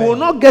said we Amen. will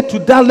not get to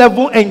that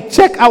level and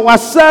check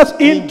ourselves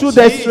into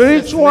the Jesus'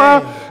 spiritual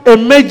name.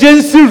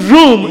 emergency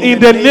room in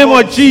the name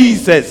of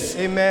Jesus.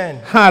 Amen.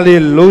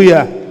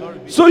 Hallelujah.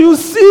 So you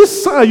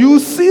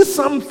see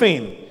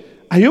something.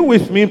 Are you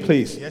with me,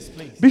 please? Yes,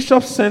 please.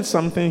 Bishop sent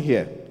something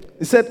here.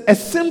 He said, a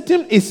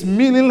symptom is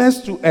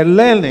meaningless to a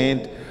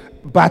learned,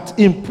 but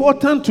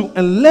important to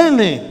a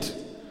learned.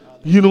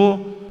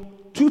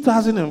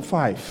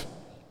 2005,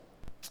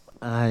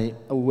 we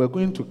were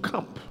going to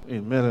camp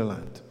in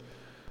Maryland.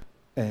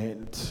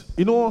 And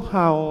you know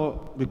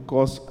how,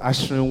 because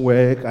ushering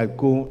work, I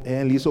go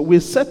early. So we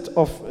set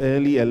off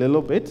early a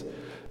little bit.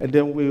 And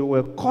then we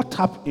were caught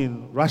up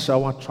in rush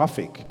hour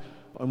traffic,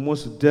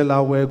 almost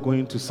Delaware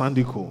going to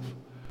Sandy Cove.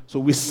 So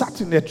we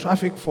sat in the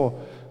traffic for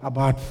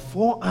about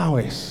 4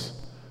 hours.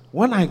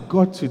 When I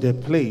got to the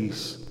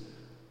place,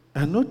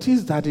 I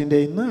noticed that in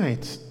the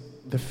night,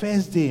 the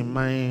first day,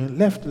 my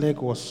left leg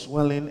was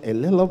swelling a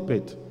little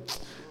bit.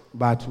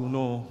 But,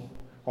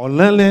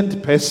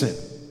 unlearned person,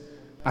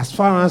 as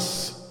far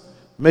as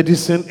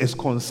medicine is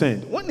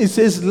concerned, when it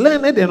says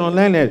learned and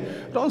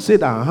unlearned, don't say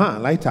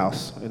that,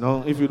 lighthouse,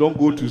 if you don't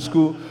go to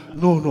school.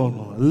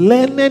 No.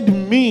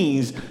 Learned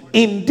means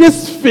in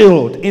this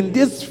field,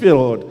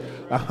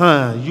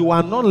 you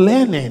are not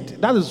learned.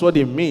 That is what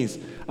it means.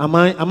 Am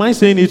I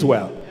saying it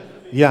well?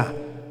 Yeah.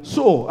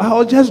 So I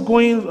was just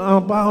going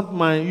about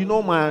my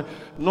normal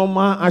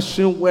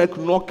ushering work,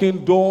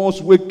 knocking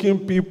doors,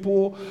 waking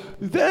people.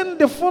 Then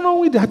the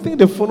following day,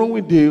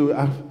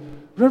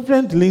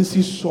 Reverend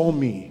Lindsay saw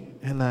me,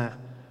 and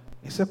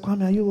He said,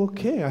 Kwame, are you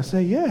okay? I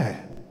said,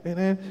 yeah. And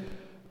then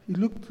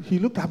he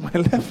looked at my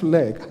left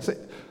leg. I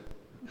said,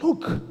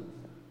 look,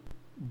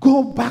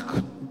 go back,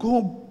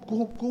 go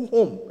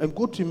home and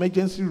go to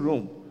emergency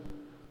room.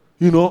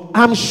 You know,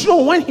 I'm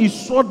sure when he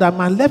saw that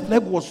my left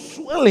leg was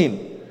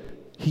swelling,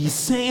 he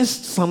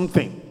sensed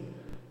something.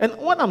 And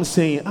what I'm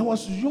saying, I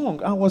was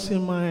young.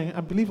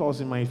 I believe I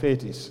was in my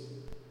 30s.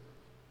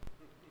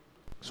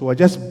 So I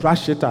just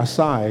brushed it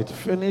aside,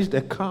 finished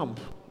the camp,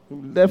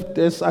 left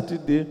there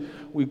Saturday.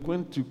 We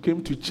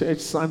came to church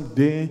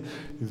Sunday.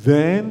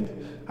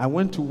 Then I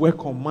went to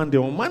work on Monday.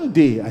 On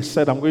Monday, I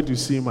said, I'm going to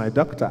see my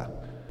doctor.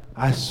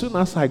 As soon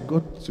as I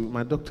got to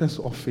my doctor's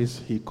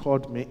office, he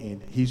called me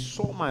in. He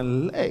saw my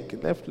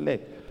left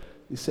leg.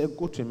 He said,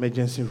 go to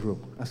emergency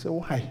room. I said,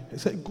 why? He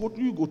said,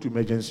 you go to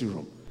emergency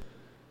room.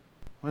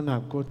 When I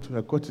got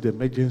to the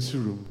emergency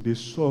room, they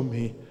saw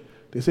me.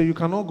 They said, you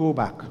cannot go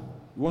back.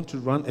 You want to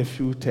run a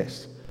few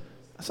tests.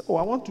 I said,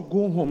 I want to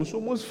go home. It's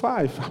almost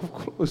 5. I've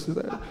closed.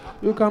 They said,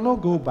 you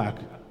cannot go back.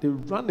 They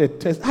ran the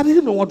test. I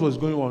didn't know what was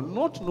going on,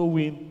 not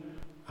knowing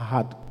I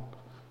had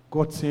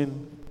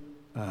gotten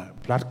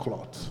blood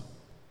clots.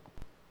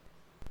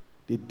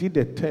 They did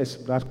the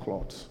test, blood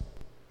clots.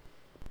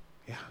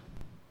 Yeah.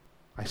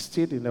 I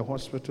stayed in the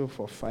hospital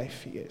for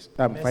 5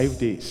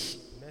 days.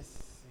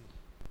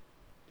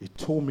 They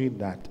told me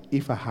that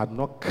if I had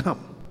not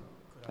come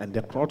and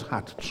the clot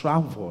had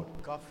traveled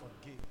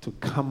to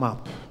come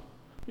up,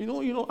 you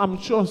know, I'm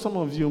sure some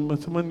of you,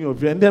 many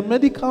of you, and the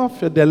medical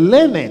field, they're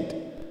learned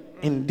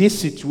in this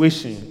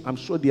situation. I'm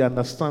sure they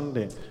understand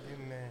the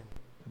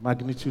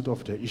magnitude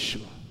of the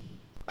issue.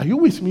 Are you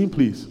with me,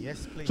 please?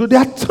 Yes, please. So there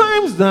are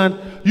times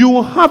that you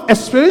will have a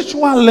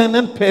spiritual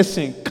learning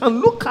person can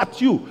look at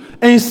you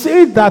and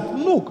say that,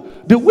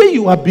 look, the way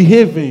you are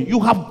behaving, you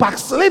have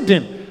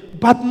backslidden.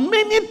 But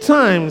many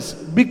times,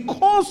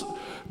 because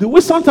the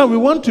way sometimes we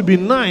want to be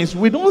nice,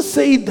 we don't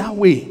say it that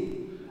way.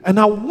 And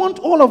I want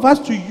all of us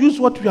to use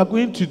what we are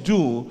going to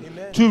do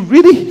to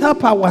really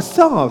help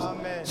ourselves.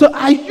 Amen. So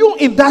are you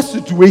in that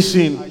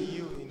situation?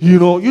 You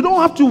know, you don't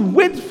have to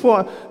wait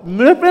for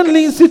Reverend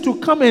Lindsay to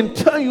come and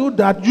tell you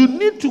that you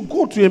need to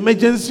go to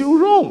emergency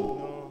room.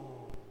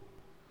 No.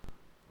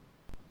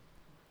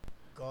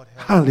 God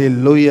help.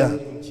 Hallelujah.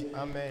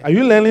 Amen. Are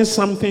you learning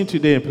something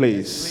today,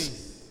 please? Yes, please.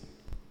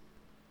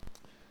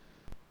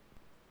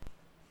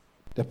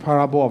 The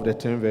parable of the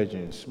 10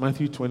 virgins,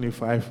 Matthew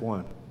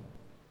 25:1.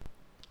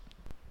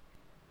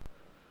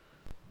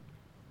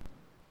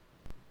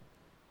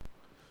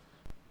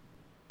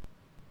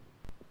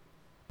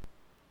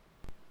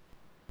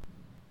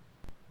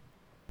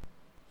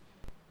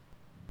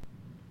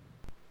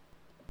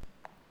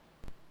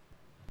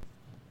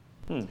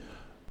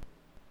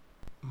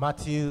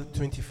 Matthew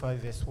 25,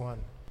 verse 1.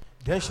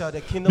 Then shall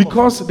the kingdom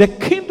because the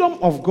kingdom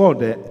of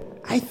God,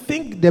 I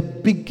think the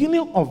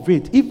beginning of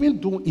it, even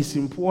though it's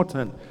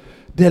important,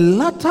 the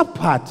latter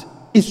part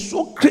is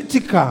so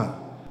critical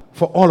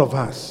for all of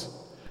us.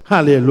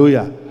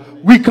 Hallelujah.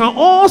 We can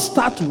all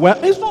start well.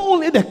 It's not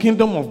only the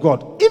kingdom of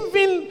God,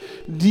 even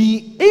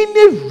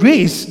any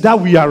race that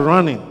we are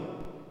running.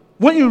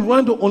 When you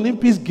run the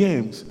Olympic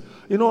Games,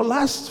 you know,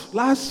 last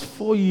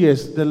 4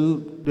 years,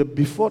 the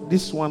before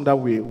this one that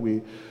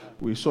we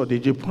saw, the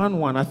Japan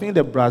one, I think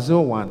the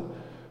Brazil one,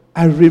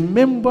 I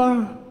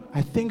remember,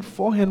 I think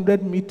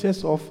 400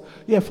 meters,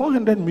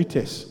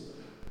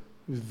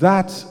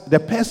 that the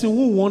person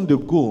who won the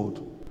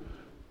gold,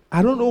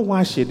 I don't know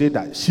why she did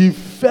that. She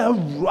fell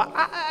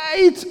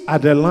right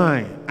at the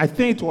line. I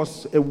think it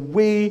was a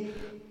way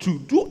to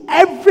do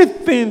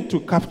everything to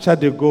capture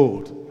the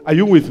gold. Are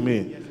you with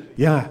me?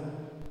 Yeah.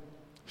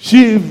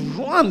 She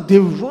ran, they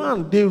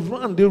ran,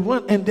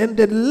 and then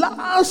the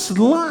last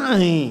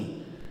line,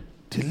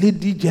 the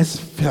lady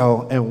just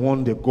fell and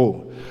won the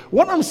gold.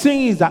 What I'm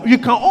saying is that you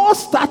can all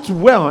start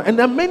well, and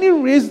there are many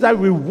races that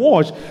we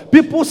watch.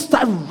 People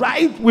start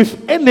right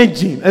with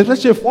energy,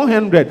 especially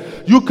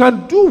 400. You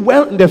can do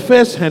well in the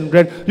first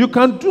 100. You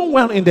can do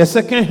well in the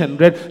second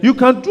 100. You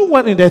can do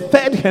well in the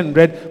third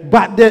 100.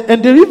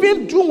 And they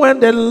even do well in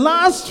the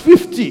last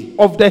 50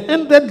 of the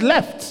 100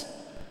 left.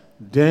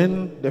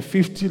 Then the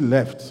 50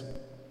 left.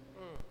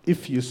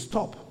 If you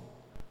stop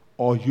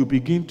or you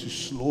begin to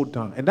slow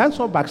down, and that's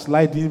what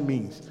backsliding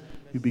means.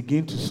 You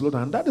begin to slow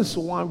down. That is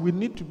why we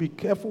need to be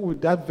careful with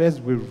that verse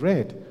we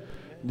read.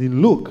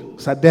 Then look,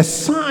 so the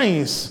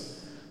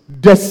signs,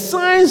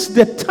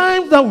 the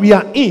time that we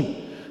are in,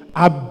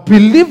 I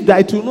believe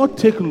that it will not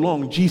take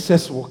long.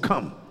 Jesus will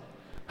come.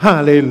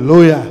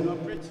 Hallelujah.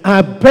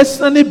 I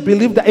personally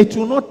believe that it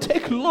will not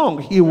take long.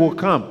 He will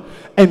come.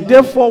 And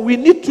therefore, we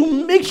need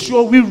to make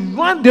sure we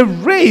run the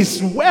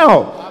race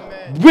well.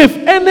 With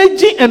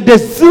energy and the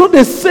zeal,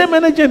 the same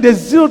energy and the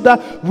zeal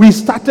that we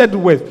started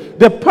with.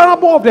 The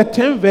parable of the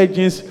 10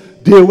 virgins,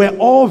 they were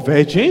all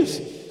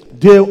virgins.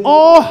 They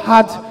all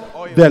had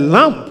the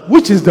lamp,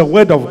 which is the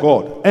word of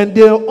God. And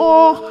they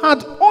all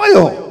had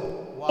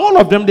oil. All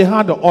of them, they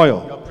had the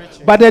oil.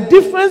 But the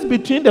difference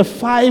between the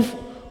 5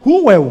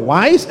 who were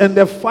wise and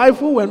the 5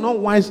 who were not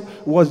wise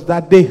was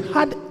that they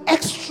had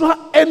extra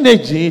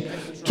energy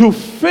to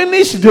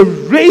finish the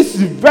race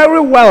very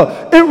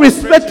well,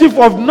 irrespective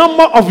of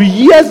number of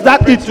years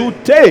that it will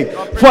take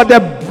for the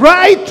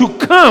bride to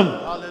come.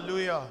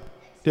 Hallelujah.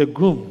 The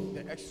groom,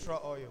 The extra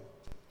oil.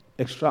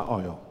 extra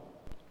oil.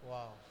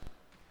 Wow.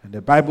 And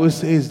the Bible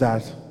says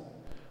that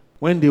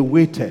when they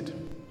waited.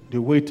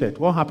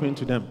 What happened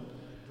to them?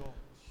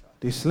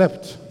 They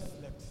slept.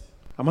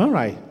 Am I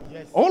right?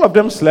 Yes. All of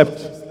them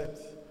slept.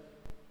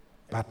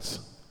 But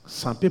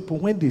some people,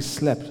 when they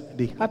slept,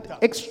 they had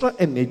extra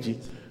energy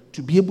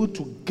to be able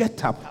to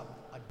get up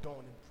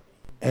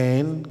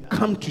and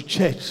come to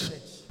church,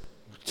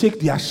 take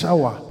their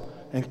shower,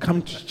 and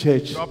come to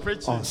church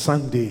on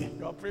Sunday.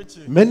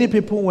 Many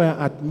people were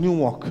at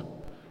Newark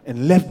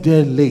and left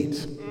there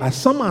late, but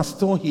some are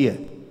still here.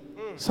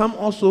 Some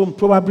also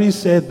probably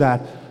said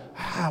that,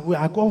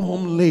 I go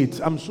home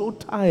late. I'm so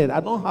tired. I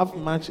don't have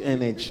much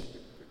energy.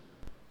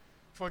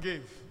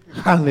 Forgive.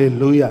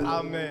 Hallelujah.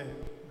 Amen.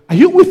 Are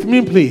you with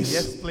me, please?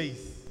 Yes,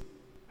 please.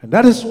 And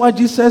that is why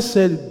Jesus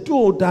said,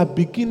 though that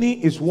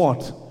beginning is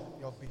what?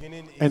 Your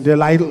beginning is And the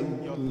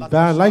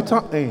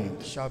lighter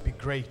end. shall be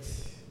great.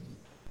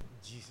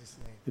 In Jesus'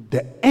 name.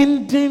 The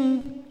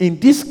ending in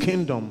this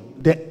kingdom,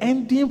 the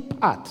ending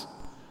part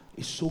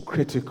is so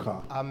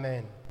critical.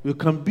 Amen. You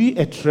can be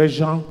a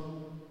treasure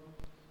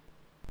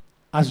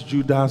as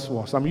Judas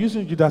was. I'm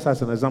using Judas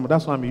as an example.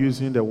 That's why I'm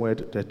using the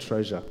word the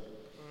treasure.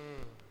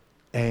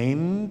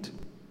 And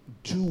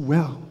do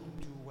well.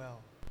 Do well.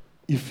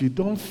 If you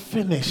don't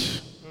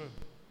finish,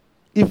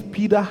 if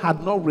Peter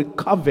had not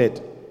recovered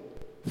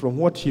from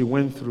what he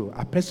went through,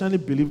 I personally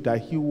believe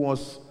that he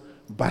was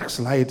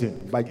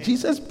backsliding. But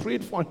Jesus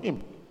prayed for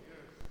him.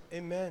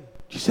 Amen.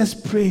 Jesus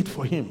prayed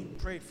for him.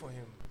 Prayed for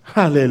him.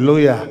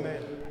 Hallelujah.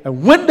 Amen.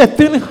 And when the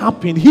thing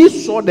happened, he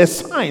saw the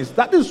signs.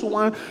 That is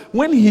why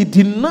when he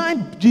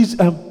denied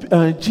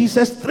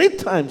Jesus 3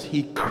 times,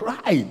 he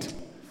cried.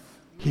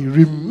 He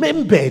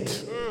remembered.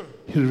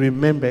 He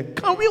remembered.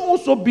 Can we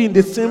also be in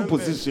the same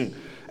position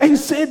and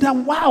say that,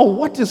 wow,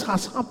 what has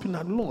happened?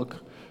 And look,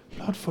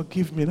 Lord,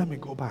 forgive me. Let me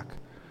go back.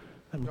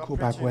 Let me go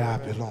back where I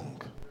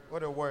belong.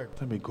 What a word.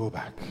 Let me go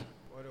back.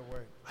 What a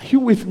word. Are you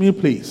with me,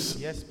 please?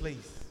 Yes,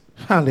 please.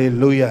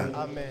 Hallelujah.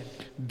 Amen.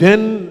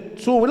 Then,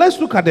 so let's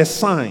look at the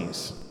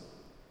signs.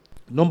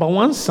 Number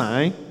 1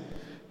 sign,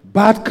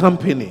 bad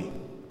company.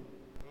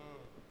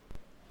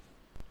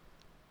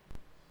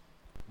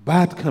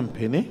 Bad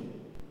company.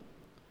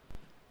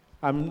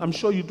 I'm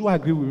sure you do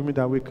agree with me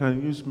that we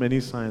can use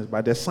many signs,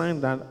 but the sign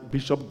that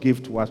Bishop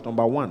gave to us,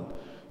 number 1,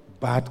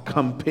 bad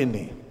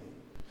company.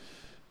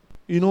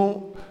 You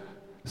know,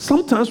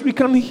 sometimes we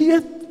can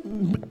hear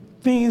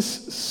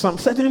things, some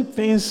certain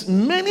things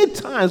many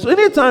times.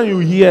 Anytime you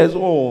hear,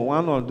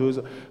 one of those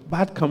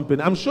bad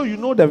company. I'm sure you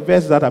know the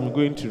verse that I'm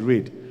going to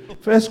read.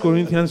 1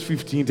 Corinthians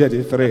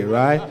 15:33,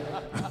 right?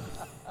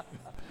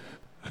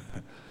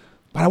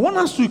 But I want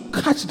us to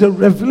catch the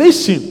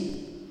revelation.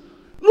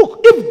 Look,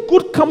 if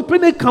good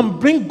company can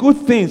bring good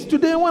things.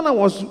 Today when I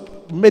was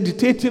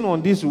meditating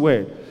on this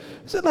word,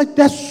 I said like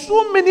there's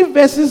so many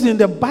verses in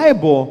the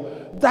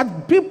Bible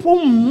that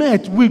people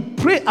met. We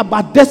pray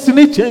about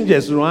destiny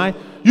changes, right?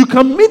 You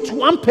can meet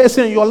one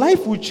person, your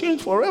life will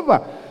change forever,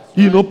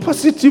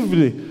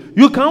 positively.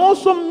 You can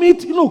also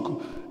meet,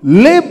 look,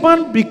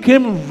 Laban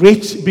became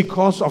rich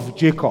because of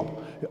Jacob.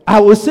 I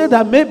will say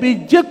that maybe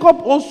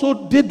Jacob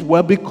also did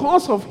well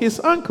because of his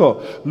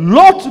uncle.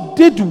 Lot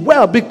did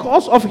well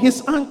because of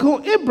his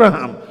uncle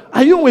Abraham.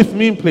 Are you with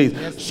me, please?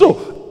 Yes,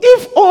 so,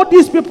 if all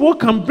these people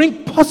can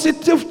bring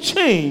positive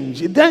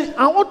change, then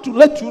I want to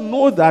let you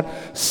know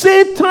that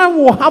Satan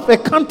will have a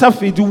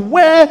counterfeit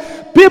where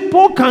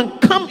people can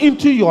come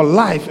into your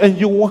life and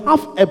you will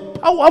have a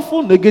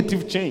powerful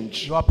negative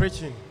change. You are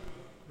preaching.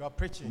 You are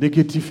preaching.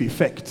 Negative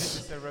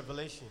effects. It's a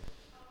revelation.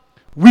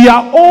 We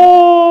are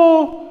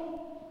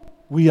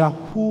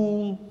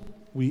who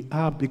we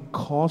are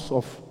because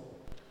of,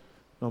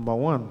 number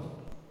 1,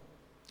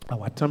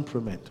 our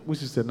temperament,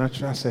 which is the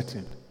natural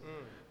setting,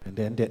 and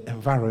then the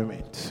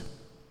environment.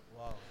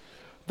 Wow.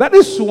 That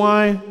is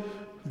why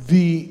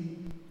the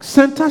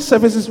center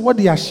services, what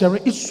they are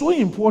sharing, is so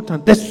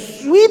important. The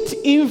sweet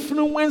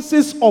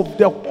influences of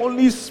the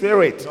Holy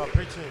Spirit.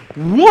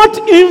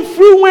 What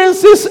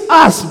influences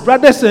us,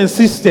 brothers and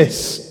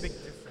sisters?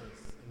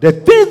 The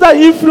things that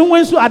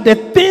influence you are the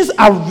things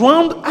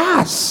around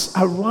us.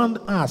 Around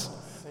us.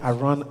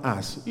 Around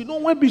us.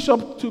 When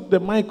Bishop took the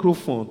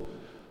microphone,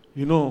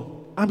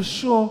 I'm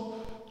sure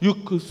you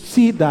could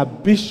see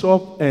that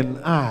Bishop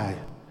and I,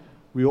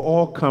 we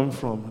all come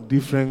from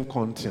different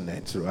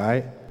continents,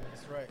 right?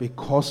 That's right.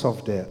 Because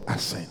of the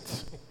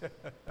accent.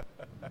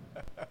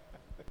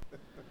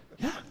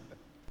 Yeah.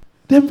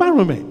 The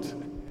environment.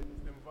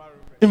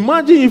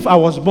 Imagine if I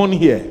was born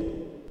here.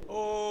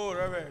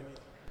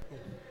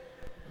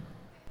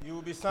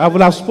 I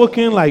would have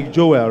spoken like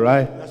Joel,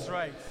 right? That's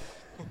right.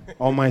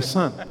 Or my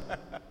son.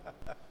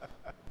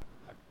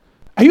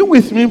 Are you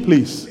with me,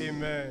 please?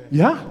 Amen.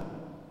 Yeah?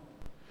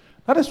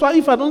 That is why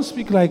if I don't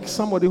speak like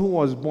somebody who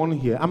was born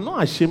here, I'm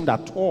not ashamed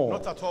at all.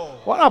 Not at all.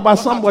 What about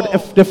somebody,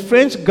 if the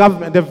French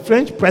government, the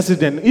French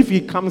president, if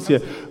he comes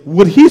here,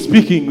 would he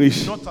speak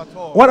English? Not at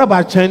all. What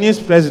about Chinese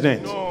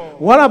president? No.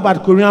 What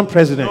about Korean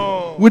president?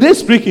 No. Would they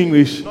speak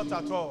English? Not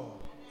at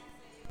all.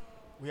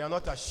 We are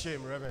not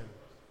ashamed, Reverend.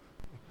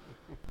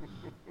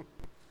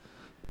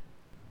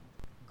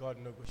 God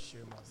no go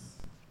shame us.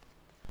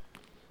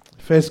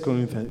 1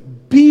 Corinthians,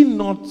 be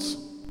not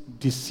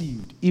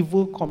deceived.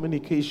 Evil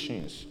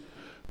communications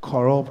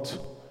corrupt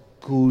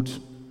good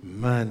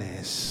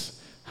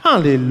manners.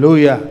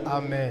 Hallelujah.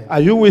 Amen. Are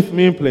you with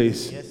me,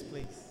 please? Yes,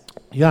 please.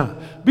 Yeah.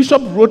 Bishop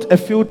wrote a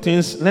few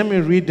things. Let me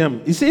read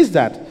them. He says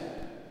that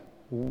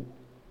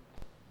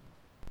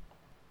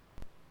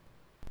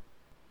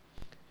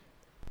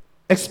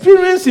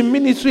experience in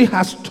ministry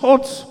has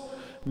taught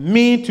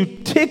me to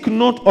take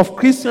note of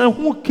Christians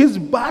who kiss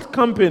bad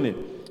company.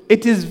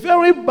 It is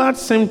very bad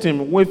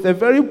symptom with a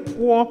very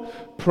poor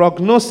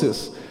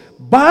prognosis.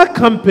 Bad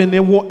company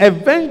will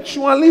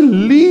eventually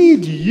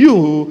lead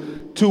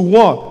you to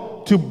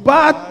what? To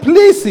bad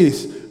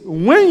places.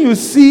 When you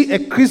see a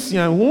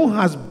Christian who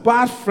has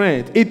bad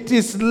friends, it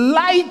is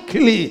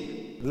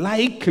likely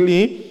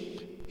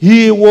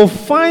he will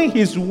find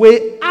his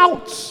way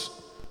out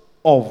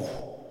of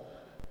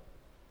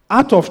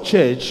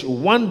church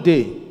one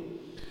day.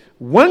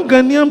 One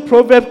Ghanaian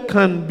proverb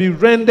can be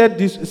rendered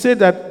this, say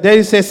that there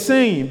is a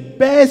saying,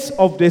 birds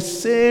of the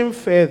same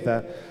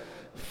feather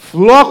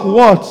flock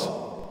what?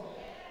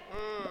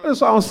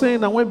 That's what I was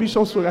saying that when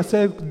Bishop spoke, I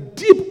said,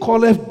 deep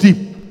calleth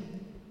deep.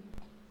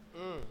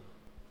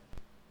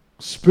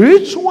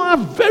 Spiritual,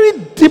 very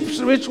deep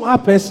spiritual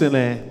person.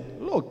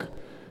 Look,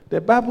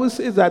 the Bible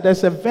says that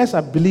there's a verse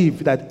I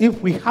believe that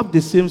if we have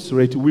the same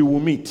spirit, we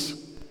will meet.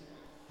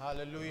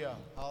 Hallelujah.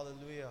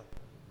 Hallelujah.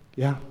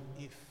 Yeah.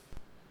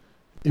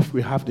 If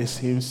we have the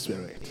same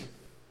spirit,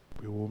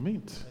 we will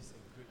meet.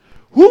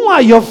 Who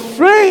are your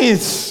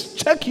friends?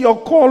 Check your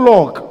call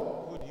log.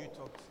 Who do you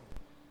talk to?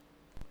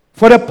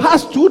 For the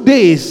past 2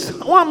 days,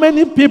 how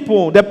many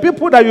people, the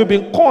people that you've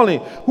been calling,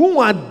 who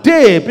are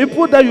they?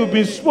 People that you've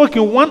been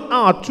speaking 1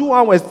 hour, 2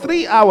 hours,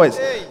 3 hours.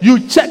 You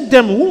check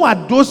them. Who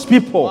are those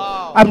people?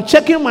 Wow. I'm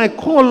checking my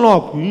call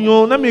log. You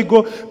know, let me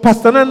go.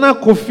 Pastor Nana,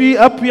 Kofi,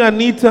 Api,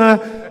 Anita,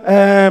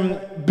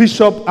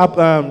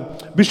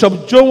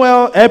 Bishop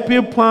Joel,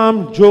 Epi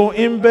Palm, Joe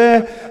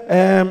Imbe,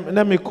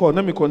 let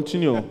me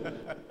continue.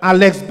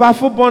 Alex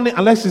Baffo-Bonnie,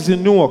 Alex is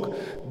in Newark.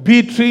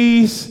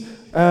 Beatrice,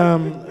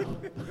 I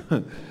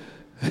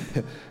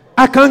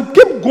can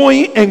keep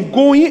going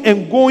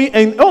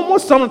and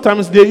almost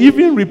sometimes they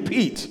even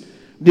repeat.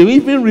 They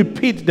even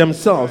repeat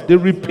themselves. They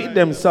repeat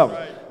themselves.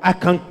 I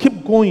can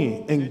keep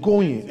going.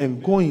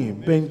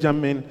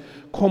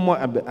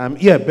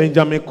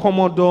 Benjamin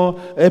Commodore,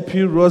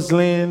 Epi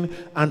Roslyn,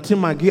 Auntie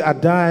Maggie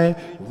Adai,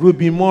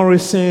 Ruby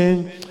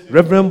Morrison,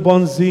 Reverend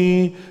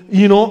Bonzi.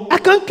 You know, I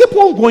can keep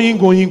on going.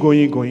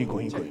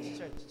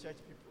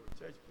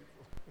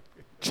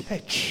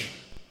 Church.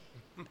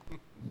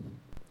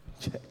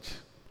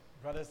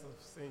 Brothers of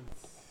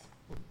saints.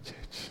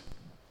 Church.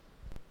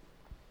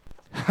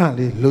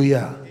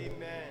 Hallelujah.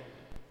 Amen.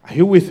 Are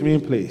you with me,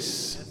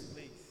 please? Yes,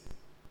 please.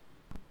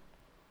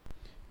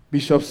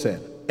 Bishop said,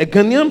 a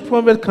Ghanaian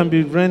proverb can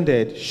be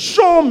rendered,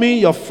 show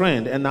me your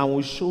friend and I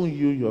will show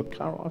you your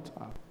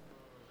character.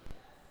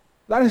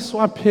 That is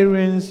why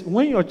parents,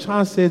 when your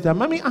child says that,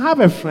 Mommy, I have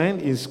a friend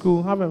in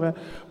school.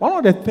 One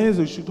of the things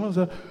you should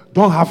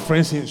don't have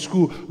friends in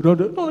school.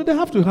 No, they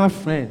have to have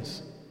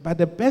friends. But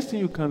the best thing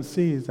you can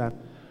say is that,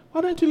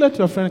 why don't you let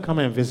your friend come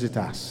and visit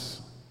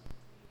us?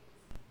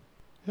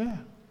 Yeah.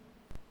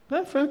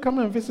 Let a friend come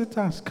and visit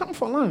us. Come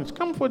for lunch.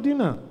 Come for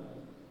dinner.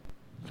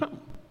 Come.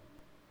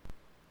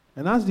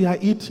 And as they are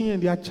eating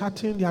and they are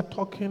chatting, they are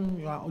talking,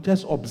 you are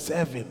just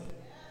observing.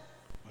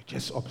 You're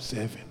just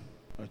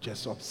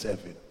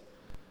observing.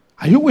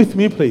 Are you with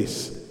me,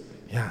 please?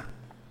 Yeah.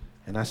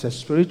 And as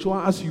spiritual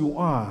as you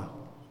are,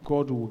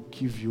 God will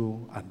give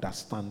you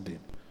understanding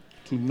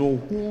to know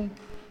who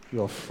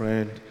your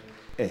friend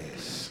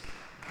is.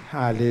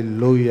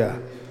 Hallelujah.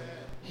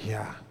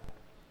 Yeah.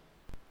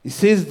 It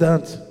says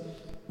that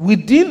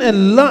within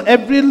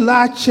every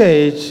large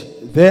church,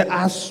 there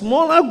are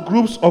smaller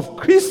groups of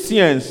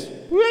Christians.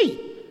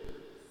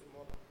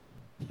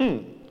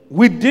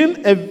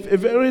 Within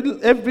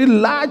every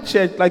large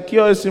church, like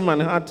yours in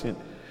Manhattan,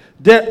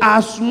 there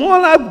are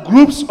smaller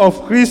groups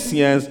of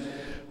Christians.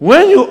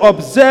 When you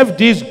observe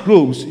these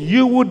groups,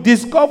 you will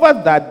discover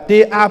that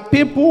they are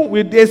people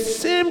with the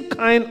same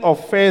kind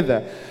of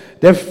feather.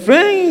 The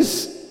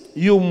friends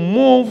you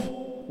move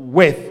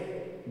with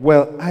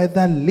will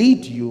either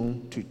lead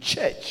you to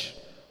church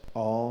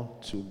or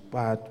to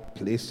bad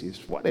places.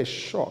 What a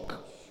shock.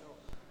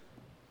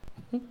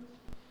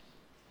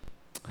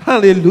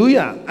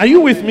 Hallelujah. Are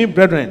you with me,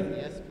 brethren?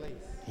 Yes, please.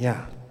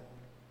 Yeah.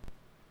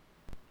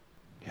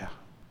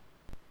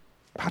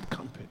 Bad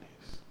companies.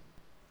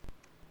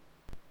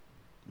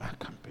 Bad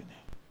company.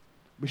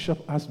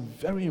 Bishop asked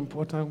very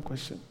important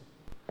question.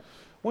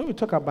 When we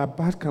talk about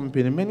bad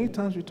company, many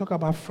times we talk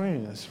about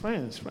friends. But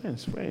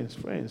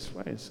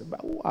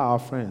who are our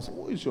friends?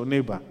 Who is your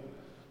neighbor?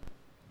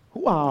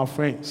 Who are our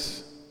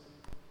friends?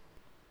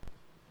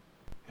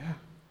 Yeah.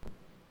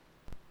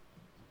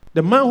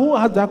 The man who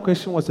asked that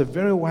question was a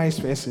very wise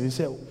person. He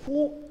said,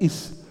 who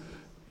is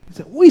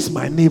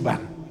my neighbor?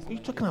 You're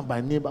talking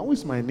about neighbor. Who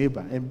is my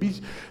neighbor? And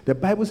the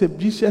Bible says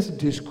Jesus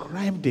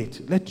described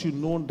it. Let you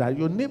know that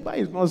your neighbor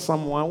is not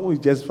someone who is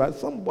just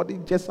somebody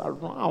just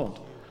around.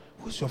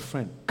 Who's your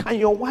friend? Can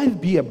your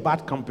wife be a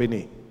bad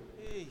company?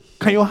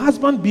 Can your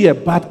husband be a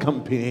bad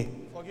company?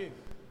 Forgive.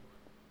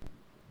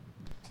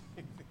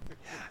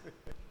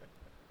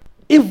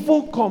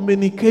 Evil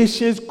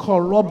communications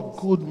corrupt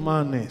good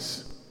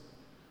manners.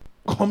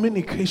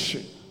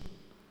 Communication,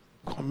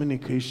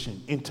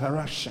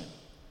 interaction.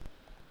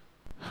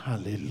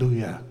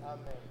 Hallelujah. Amen.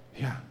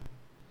 Yeah.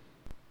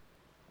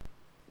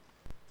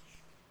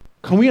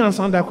 Can we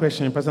answer that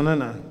question, Pastor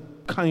Nana?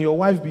 Can your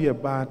wife be a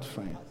bad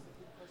friend?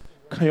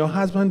 Can your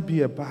husband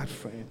be a bad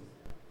friend?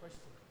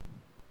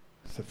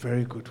 It's a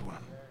very good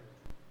one.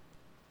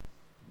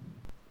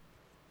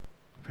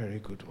 Very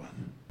good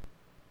one.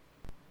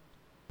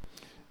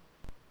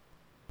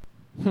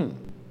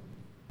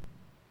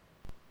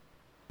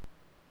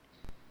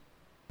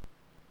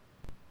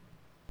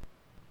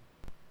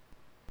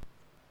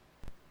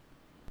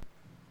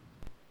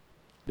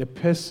 The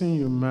person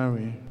you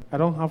marry, I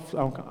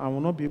will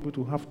not be able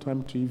to have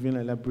time to even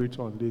elaborate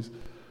on this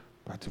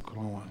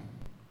particular one.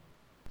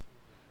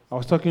 I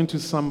was talking to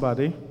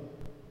somebody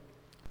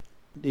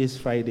this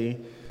Friday,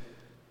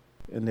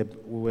 and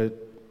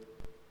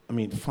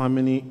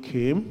family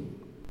came,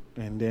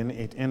 and then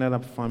it ended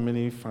up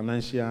family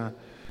financial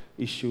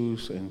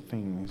issues and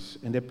things.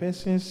 And the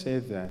person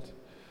said that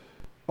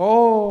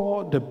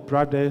all the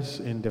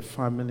brothers in the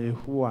family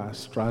who are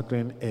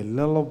struggling a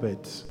little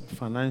bit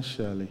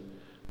financially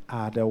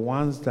are the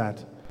ones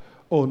that,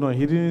 oh no,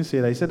 he didn't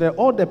say that. He said that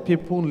all the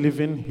people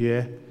living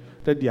here,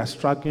 that they are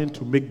struggling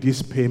to make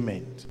this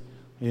payment.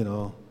 You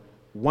know,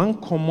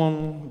 one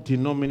common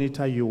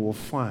denominator you will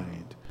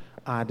find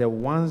are the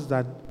ones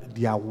that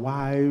their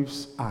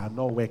wives are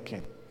not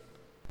working.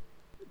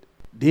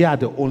 They are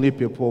the only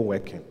people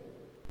working.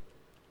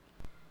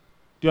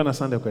 Do you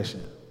understand the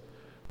question?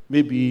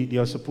 Maybe they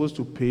are supposed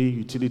to pay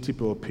utility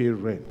bill or pay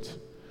rent,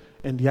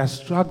 and they are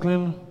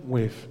struggling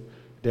with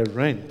the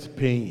rent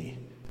paying.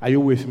 Are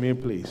you with me,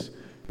 please?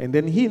 And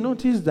then he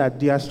noticed that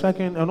they are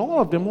struggling, and all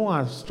of them who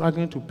are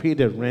struggling to pay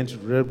the rent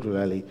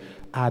regularly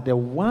are the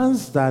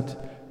ones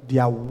that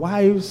their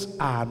wives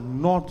are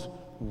not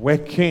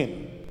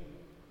working.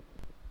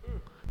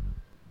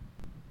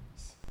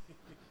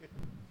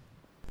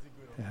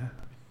 Yeah.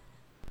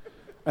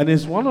 And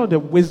it's one of the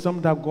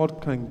wisdom that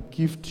God can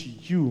give to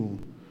you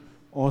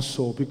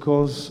also,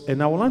 because,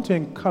 and I want to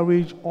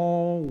encourage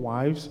all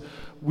wives,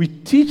 we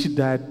teach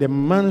that the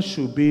man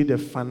should be the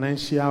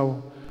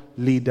financial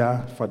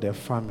leader for their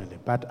family.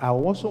 But I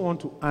also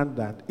want to add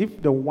that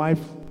if the wife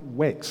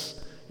works,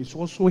 it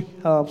also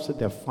helps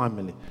the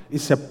family.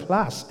 It's a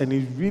plus, and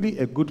it's really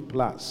a good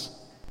plus.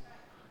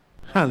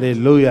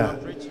 Hallelujah.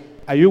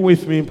 Are you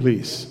with me,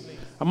 please?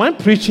 Am I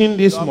preaching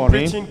this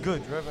morning? Preaching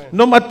good, Reverend.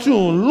 Number 2,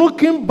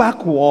 looking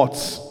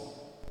backwards.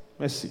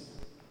 Let's see.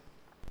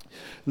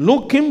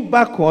 Looking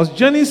backwards,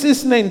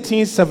 Genesis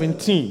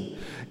 19:17.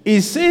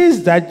 It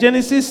says that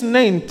Genesis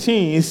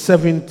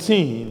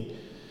 19:17.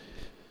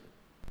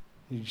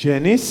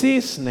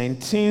 Genesis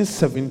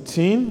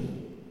 19:17.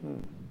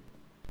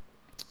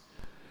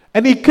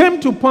 And it came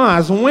to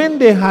pass when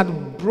they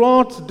had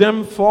brought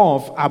them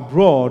forth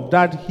abroad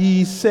that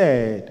he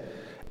said,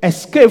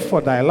 escape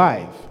for thy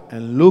life,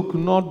 and look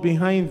not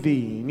behind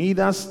thee,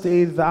 neither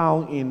stay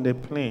thou in the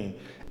plain.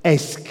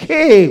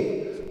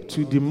 Escape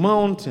to the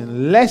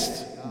mountain,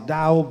 lest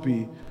thou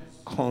be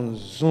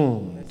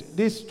consumed.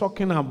 This is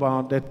talking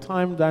about the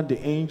time that the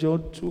angel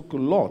took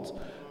Lot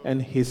and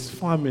his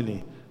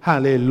family.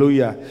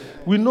 Hallelujah.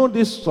 We know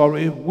this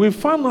story. We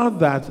found out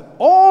that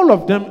all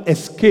of them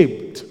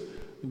escaped.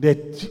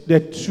 The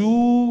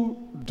 2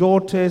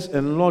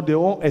 daughters-in-law, they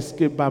all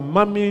escaped, but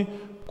mommy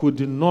could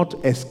not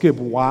escape.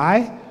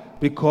 Why?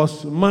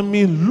 Because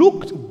mommy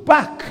looked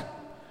back.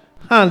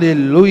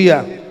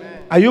 Hallelujah.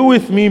 Amen. Are you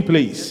with me,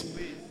 please? Yes,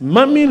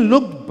 mommy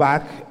looked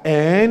back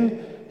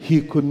and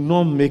he could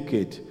not make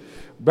it.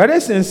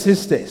 Brothers and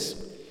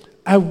sisters,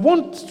 I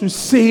want to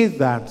say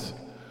that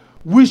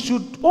we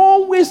should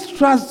always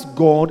trust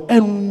God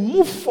and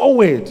move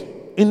forward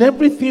in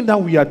everything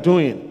that we are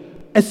doing,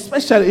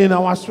 especially in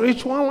our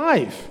spiritual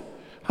life.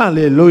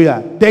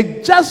 Hallelujah.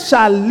 The just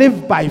shall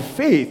live by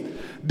faith.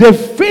 The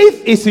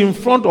faith is in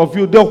front of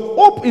you. The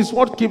hope is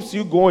what keeps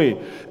you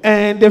going.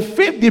 And the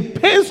faith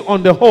depends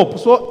on the hope.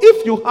 So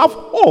if you have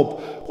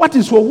hope, what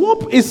is your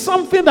hope? Is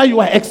something that you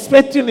are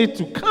expecting it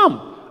to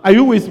come. Are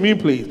you with me,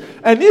 please?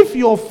 And if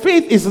your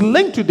faith is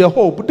linked to the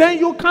hope, then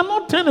you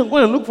cannot turn and go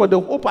and look for the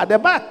hope at the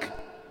back.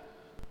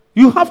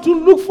 You have to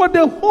look for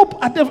the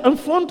hope at the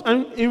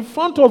in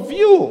front of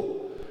you.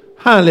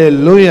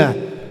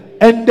 Hallelujah.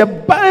 And the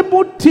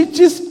Bible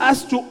teaches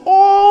us to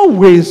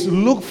always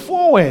look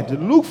forward forward,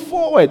 look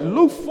forward,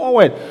 look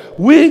forward.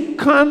 We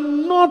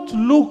cannot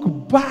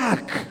look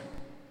back.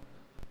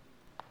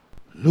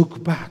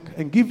 Look back.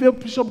 And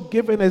Bishop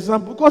gave an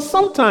example. Because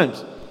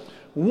sometimes,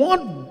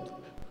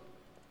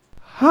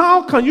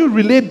 how can you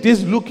relate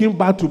this looking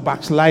back to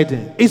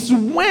backsliding? It's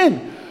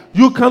when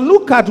you can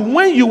look at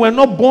when you were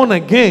not born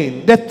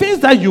again, the things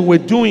that you were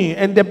doing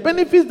and the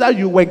benefits that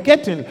you were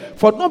getting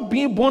for not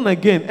being born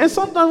again. And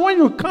sometimes when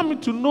you come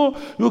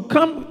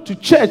to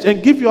church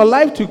and give your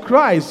life to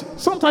Christ,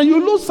 sometimes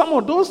you lose some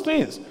of those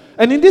things.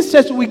 And in this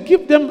church, we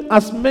give them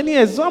as many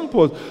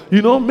examples.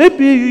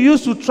 Maybe you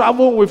used to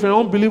travel with an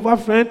unbeliever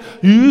friend.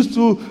 You used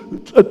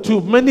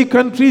to many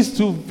countries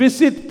to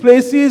visit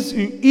places.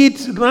 You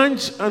eat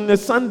lunch on a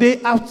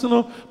Sunday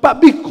afternoon. But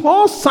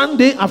because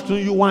Sunday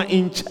afternoon you are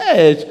in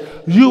church,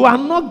 you are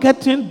not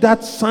getting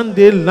that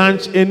Sunday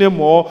lunch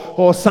anymore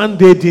or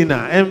Sunday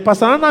dinner. And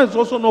Pastor Anna is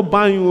also not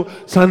buying you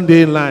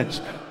Sunday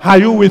lunch. Are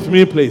you with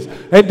me, please?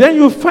 And then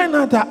you find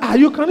out that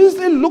you can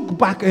easily look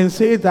back and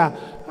say that,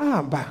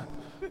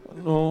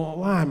 no,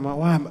 why am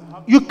I?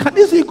 You can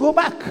easily go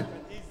back.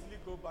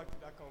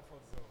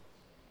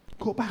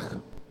 Go back.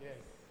 Yes.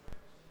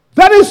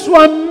 That is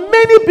why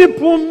many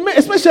people,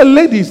 especially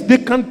ladies, they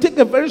can take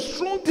a very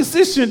strong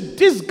decision.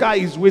 This guy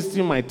is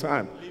wasting my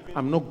time.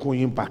 I'm not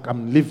going back.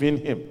 I'm leaving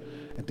him.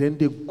 And then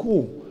they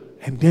go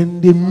and then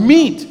they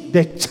meet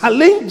the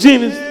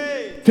challenging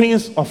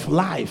things of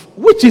life,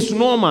 which is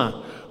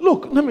normal.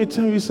 Look, let me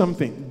tell you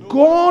something.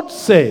 God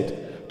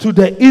said to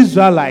the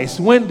Israelites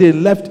when they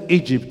left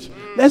Egypt,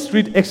 let's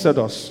read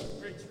Exodus.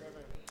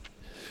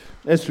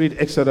 Let's read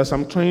Exodus.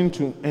 I'm trying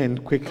to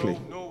end quickly.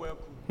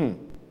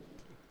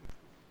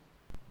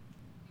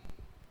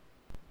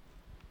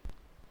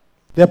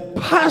 The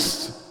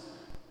past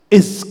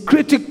is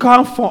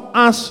critical for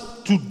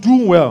us to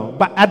do well,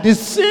 but at the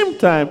same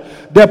time,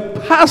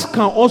 the past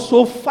can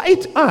also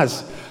fight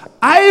us.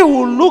 I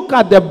will look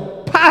at the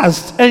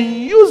past and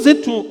use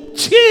it to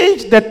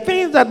change the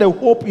things that the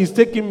hope is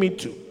taking me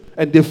to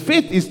and the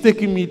faith is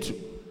taking me to.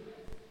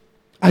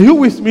 Are you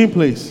with me,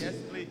 please? Yes,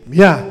 please.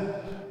 Yeah.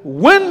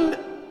 When,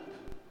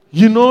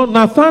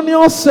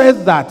 Nathanael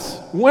said that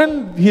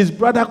when his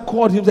brother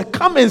called him, said,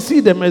 come and see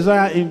the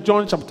Messiah in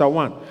John chapter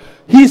 1.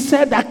 He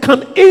said that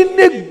can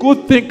any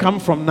good thing come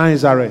from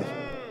Nazareth?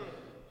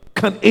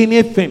 Can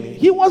anything?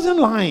 He wasn't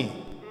lying.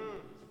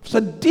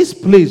 So this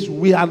place,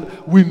 we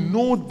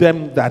know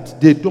them that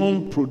they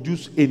don't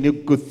produce any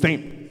good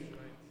thing.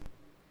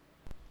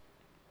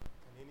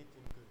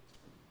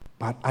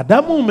 But at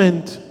that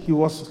moment, he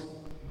was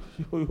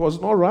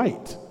not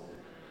right.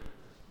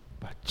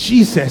 But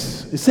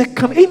Jesus, he said,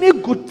 can any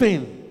good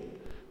thing?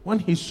 When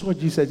he saw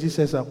Jesus,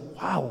 Jesus said,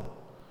 wow,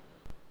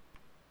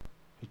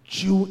 a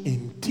Jew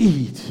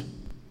indeed.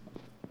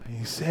 And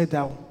he said,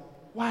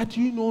 why do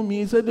you know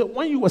me? He said,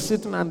 when you were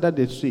sitting under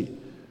the tree,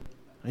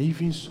 I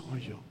even saw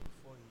you.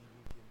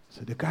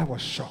 So the guy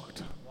was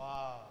shocked.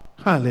 Wow.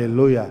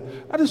 Hallelujah.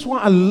 That is why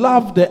I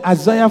love the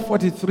Isaiah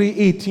 43,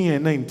 18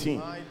 and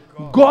 19.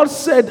 God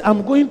said,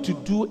 I'm going to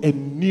do a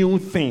new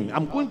thing.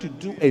 I'm going to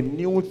do a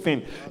new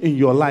thing in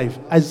your life.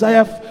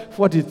 Isaiah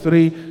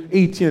 43,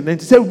 18 and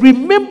 19 said,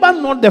 remember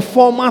not the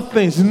former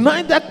things,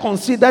 neither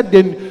consider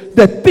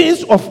the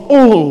things of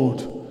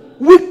old.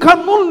 We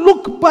cannot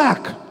look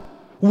back.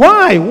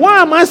 Why?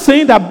 Why am I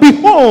saying that?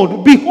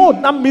 Behold,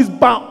 that means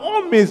by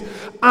all means,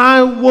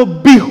 I will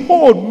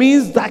behold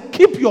means that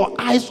keep your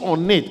eyes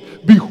on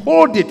it.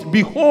 Behold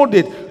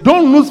it.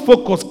 Don't lose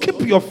focus.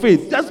 Keep your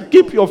faith. Just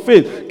keep your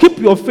faith. Keep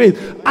your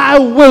faith. I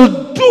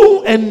will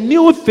do a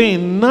new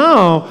thing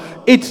now.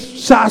 It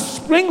shall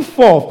spring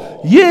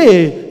forth.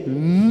 Yea,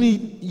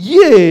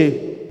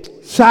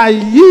 shall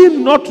ye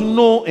not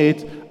know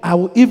it? I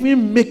will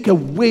even make a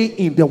way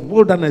in the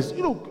wilderness.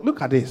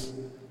 Look at this.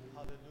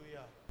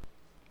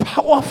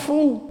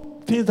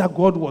 Powerful things that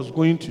God was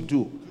going to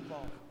do.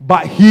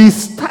 But he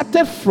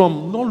started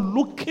from not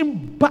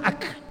looking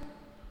back.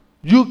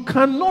 You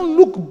cannot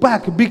look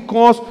back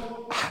because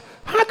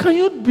how can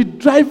you be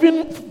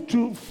driving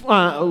to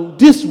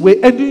this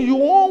way and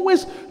you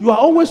are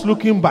always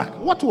looking back?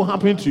 What will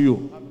happen to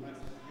you?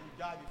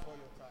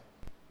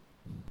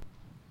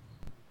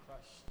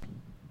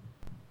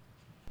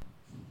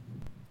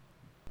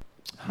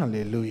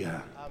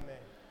 Hallelujah. Amen.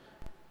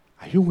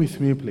 Are you with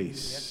me,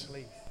 please? Yes,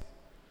 please.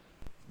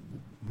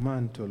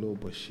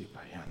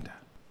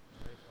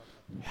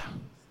 Yeah.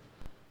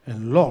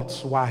 And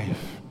Lot's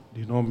wife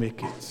did not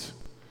make it.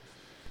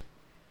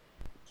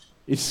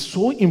 It's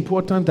so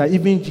important that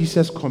even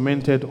Jesus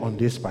commented on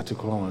this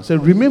particular one. So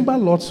remember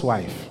Lot's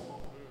wife.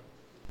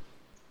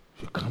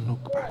 You can't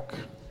look back.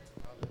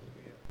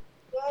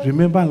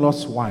 Remember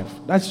Lot's wife.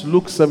 That's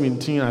Luke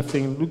 17, I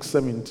think. Luke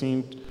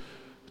 17,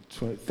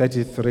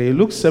 33.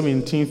 Luke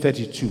 17,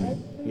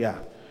 32. Yeah.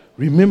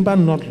 Remember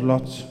not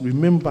Lot.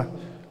 Remember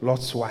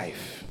Lot's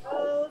wife.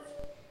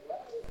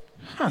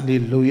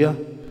 Hallelujah.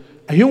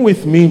 Are you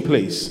with me,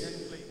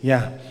 please?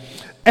 Yeah.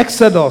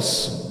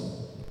 Exodus.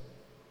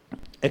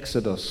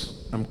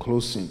 I'm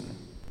closing.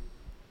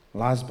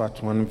 Last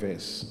but one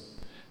verse.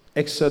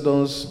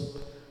 Exodus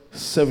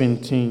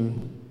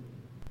 17.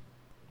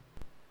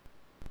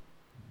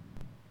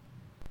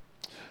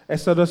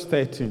 Exodus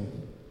 13.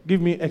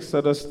 Give me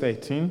Exodus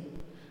 13,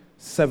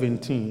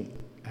 17.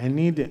 I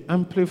need the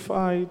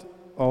Amplified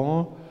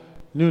or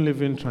New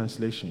Living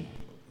Translation.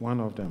 One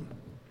of them.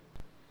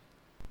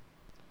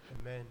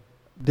 Amen.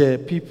 The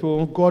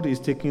people, God is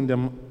taking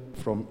them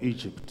from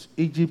Egypt.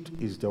 Egypt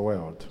is the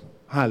world.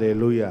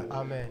 Hallelujah.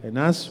 Amen. And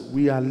as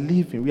we are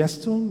living, we are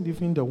still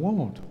living the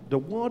world. The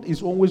world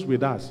is always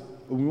with us.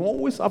 We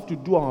always have to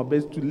do our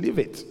best to leave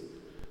it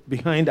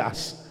behind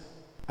us.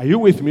 Are you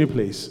with me,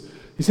 please?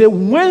 He said,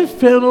 when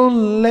Pharaoh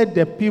let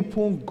the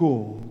people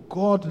go,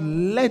 God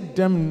led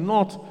them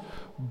not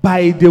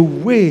by the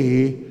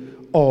way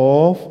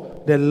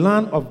of the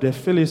land of the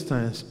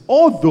Philistines,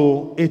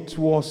 although it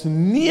was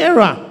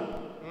nearer.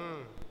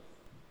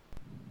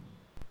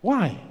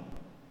 Why?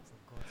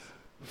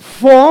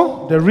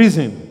 For the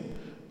reason.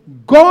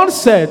 God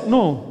said,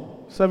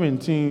 no,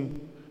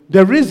 17.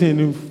 The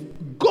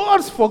reason,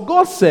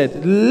 God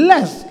said,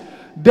 lest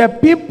the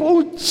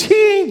people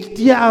change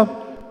their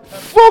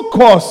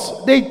focus,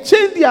 they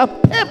change their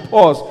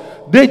purpose,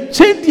 they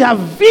change their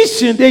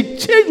vision, they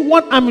change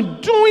what I'm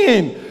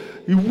doing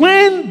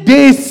when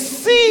they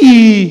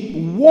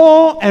see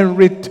war and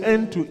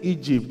return to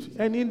Egypt.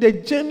 And in the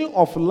journey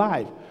of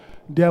life,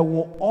 there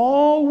will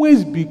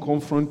always be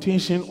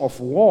confrontation of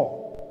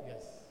war.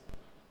 Yes.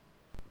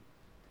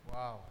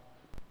 Wow.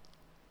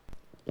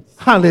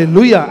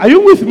 Hallelujah. Are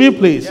you with me,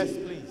 please? Yes,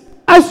 please.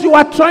 As you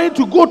are trying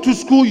to go to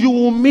school, you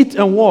will meet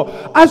and war.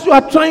 As you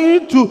are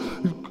trying to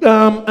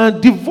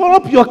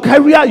develop your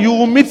career, you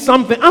will meet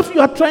something. As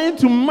you are trying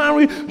to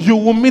marry, you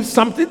will meet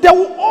something. There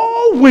will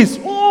always.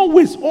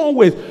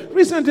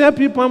 Recently,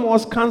 people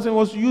was counseling,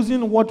 was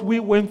using what we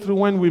went through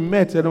when we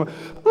met.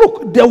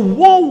 Look, the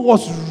war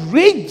was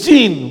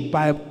raging,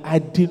 but I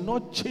did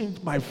not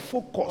change my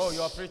focus. Oh,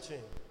 you are preaching.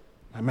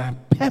 My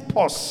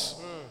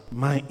purpose,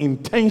 my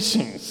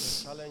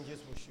intentions. Challenges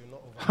we should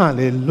not overcome.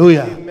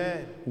 Hallelujah.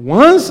 Amen.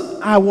 Once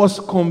I was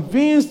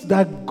convinced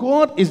that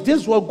God is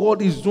this what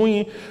God is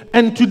doing,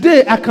 and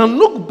today I can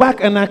look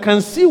back and I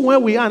can see where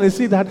we are and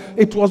see that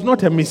it was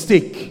not a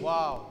mistake.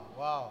 Wow.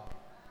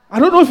 I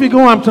don't know if you get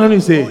what I'm trying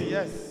to say. Oh,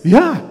 yes.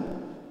 Yeah.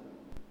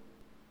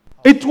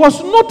 It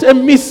was not a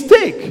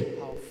mistake.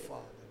 How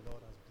far the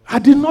Lord has I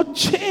did not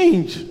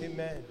change. brought.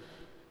 Amen.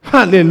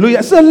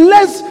 Hallelujah. So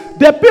let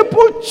the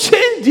people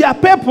change their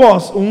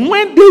purpose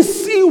when they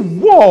see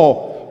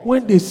war.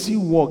 When they see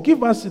war.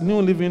 Give us a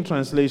New Living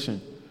Translation.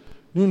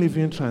 New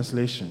Living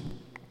Translation.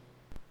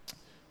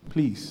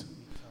 Please.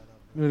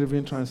 New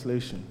Living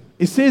Translation.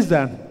 It says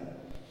that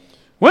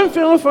when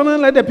Pharaoh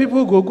let the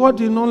people go, God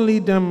did not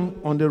lead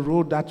them on the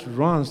road that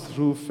runs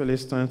through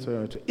Philistine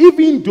territory.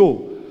 Even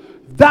though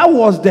that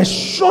was the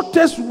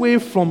shortest way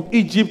from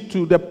Egypt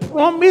to the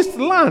promised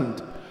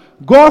land,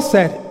 God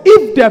said,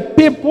 if the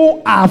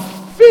people are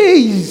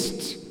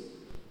faced,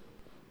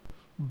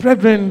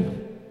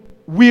 brethren,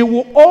 we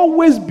will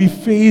always be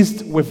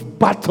faced with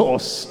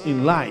battles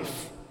in life.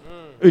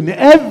 In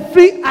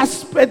every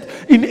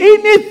aspect, in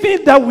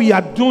anything that we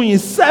are doing,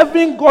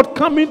 serving God,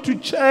 coming to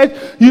church,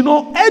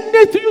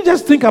 anything, you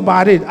just think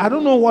about it. I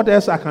don't know what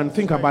else I can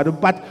think about it,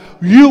 but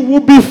you will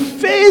be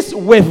faced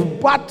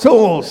with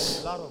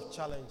battles. A lot of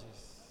challenges.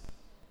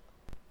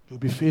 You'll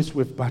be faced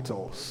with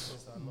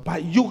battles.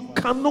 But you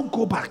cannot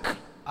go back.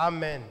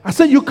 Amen. I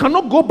said you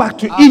cannot go back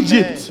to Amen.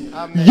 Egypt.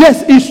 Amen.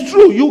 Yes, it's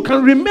true. You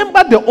can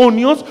remember the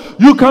onions.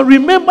 You can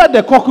remember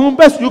the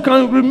cucumbers. You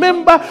can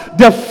remember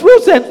the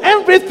fruits and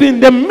everything,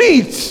 the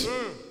meat.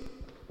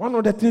 One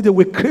of the things they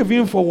were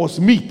craving for was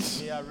meat.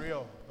 They are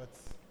real, but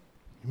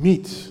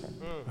Meat.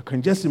 I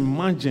can just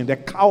imagine the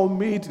cow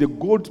meat, the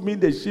goat meat,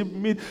 the sheep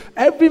meat.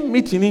 Every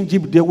meat in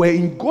Egypt, they were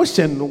in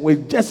Goshen, were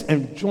just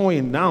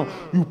enjoying. Now,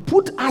 you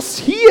put us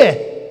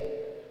here.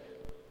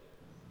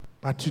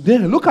 But today,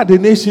 look at the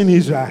nation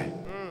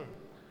Israel.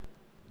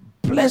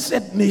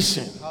 Blessed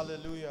nation.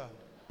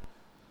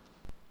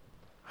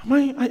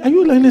 hallelujah. Are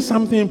you learning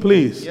something,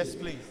 please? Yes,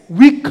 please.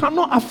 We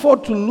cannot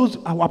afford to lose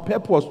our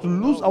purpose, to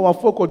lose our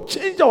focus.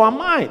 Change our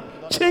mind.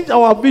 Change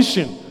our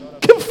vision.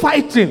 Keep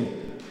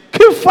fighting.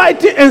 Keep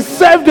fighting and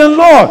serve the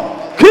Lord.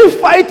 Keep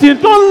fighting.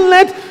 Don't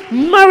let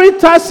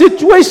marital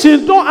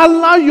situation, don't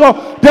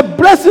allow the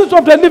blessings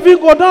of the living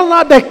God, don't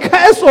allow the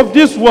curse of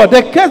this world,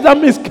 the curse that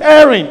means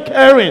caring.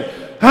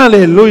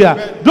 Hallelujah.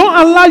 Amen. Don't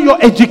allow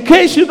your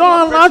education,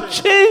 don't allow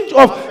change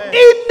of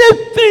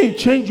anything,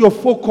 change your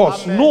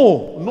focus. Amen.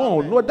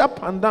 No, that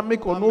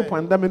pandemic or no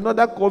pandemic, not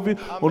that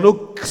COVID, or no,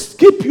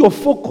 keep your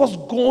focus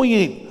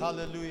going.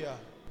 Hallelujah.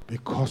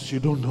 Because you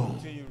don't know.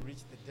 Until you reach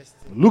the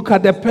destiny. Look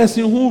at the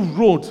person who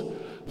wrote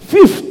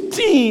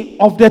 15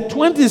 of the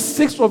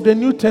 26 of the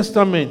New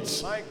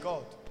Testament. My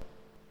God.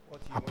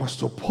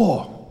 Apostle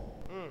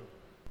Paul.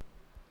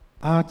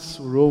 Acts,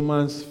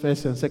 Romans,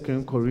 1st and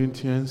 2nd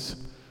Corinthians,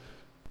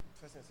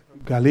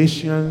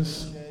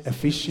 Galatians,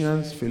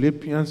 Ephesians,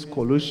 Philippians,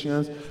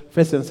 Colossians,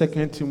 1st and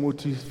 2nd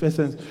Timothy, 1st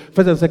and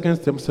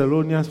 2nd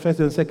Thessalonians, 1st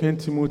and 2nd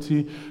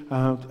Timothy,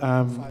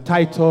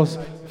 Titus,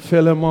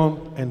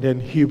 Philemon, and then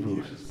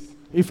Hebrews.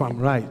 If I'm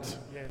right.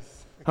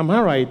 Yes. Am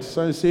I right?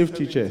 So save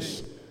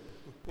teachers.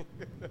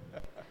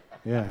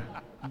 Yeah.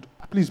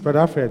 Please, Brother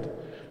Alfred,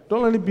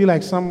 don't let it be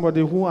like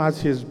somebody who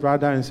asked his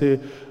brother and say,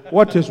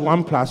 what is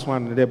 1 +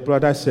 1? The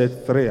brother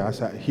said 3.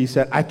 He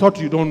said, I thought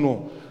you don't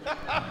know.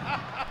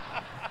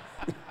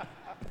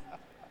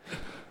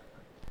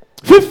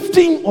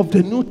 15 of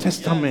the New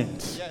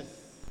Testament. Yes.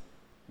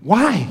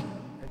 Why?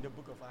 And the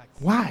book of Acts.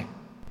 Why?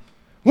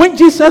 When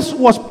Jesus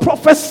was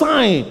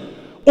prophesying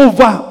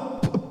over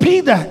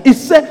Peter, he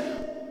said,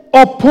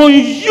 upon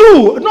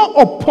you,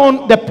 not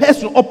upon the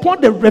person,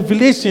 upon the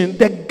revelation.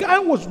 The guy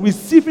was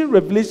receiving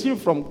revelation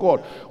from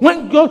God.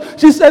 When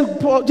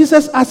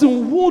Jesus asked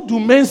him, who do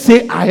men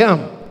say I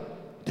am?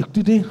 They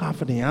didn't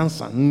have the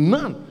answer.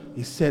 None.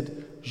 He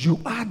said, you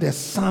are the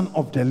Son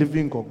of the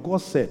living God.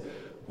 God said,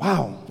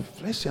 wow,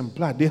 flesh and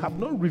blood, they have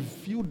not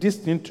revealed this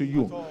thing to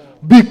you.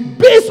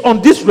 Based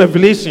on this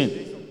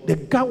revelation, the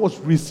guy was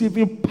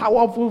receiving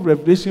powerful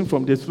revelation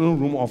from the throne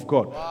room of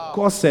God. Wow.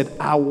 God said,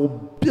 I will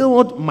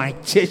build my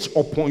church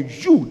upon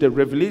you, the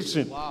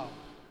revelation. Wow.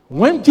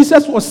 When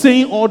Jesus was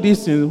saying all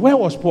these things, where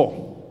was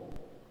Paul?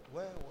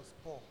 Where was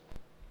Paul?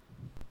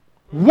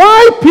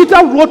 Why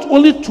Peter wrote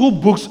only 2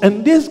 books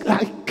and this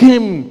guy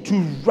came to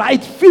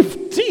write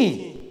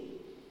 15?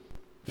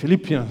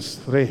 Philippians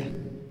 3,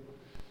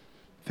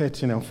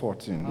 13 and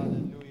 14.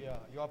 Hallelujah.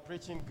 You are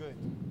preaching good.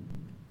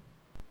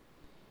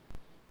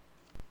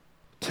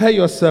 Tell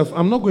yourself,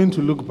 I'm not going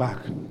to look back.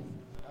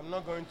 I'm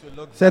not going to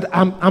look Said,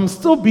 I'm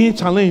still being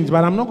challenged,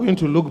 but I'm not going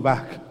to look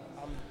back.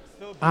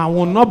 I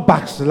will not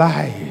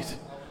backslide.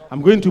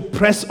 I'm going to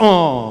press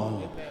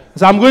on.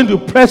 So I'm going to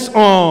press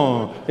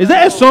on. Is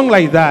there a song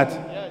like that?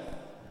 Yes.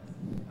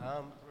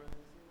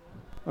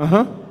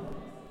 Uh-huh.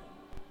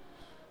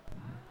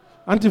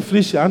 Auntie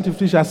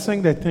Felicia,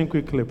 sing that thing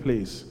quickly,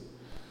 please.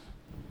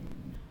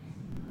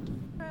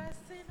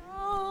 Pressing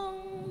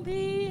on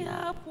the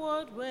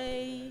upward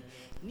way,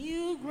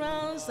 new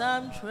grounds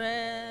I'm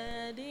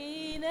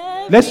treading.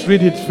 Let's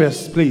read it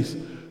first, please.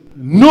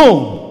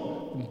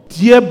 No,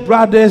 dear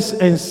brothers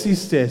and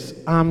sisters,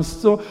 I'm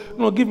still...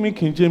 No, give me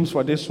King James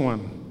for this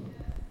one.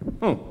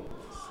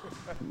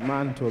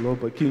 Man,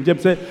 but King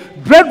James said,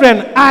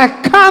 brethren, I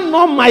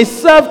cannot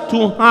myself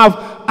to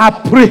have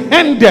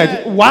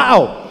apprehended.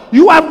 Wow.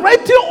 You are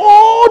writing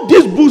all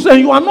these books and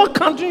you are not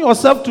counting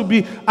yourself to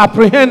be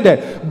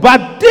apprehended.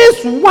 But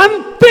this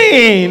one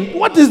thing,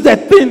 what is the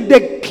thing?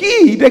 The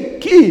key.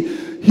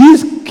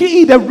 His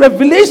key, the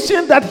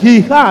revelation that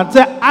he had,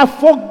 that are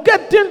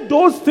forgetting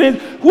those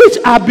things which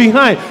are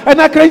behind.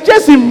 And I can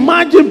just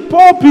imagine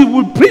Paul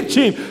people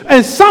preaching,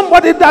 and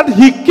somebody that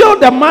he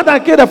killed the mother,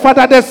 killed the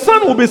father, the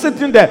son will be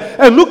sitting there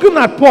and looking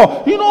at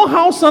Paul. You know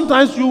how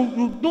sometimes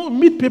you don't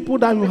meet people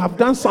that you have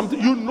done something,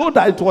 you know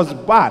that it was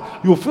bad.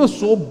 You feel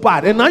so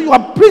bad. And now you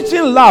are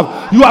preaching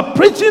love. You are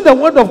preaching the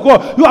word of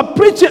God. You are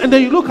preaching, and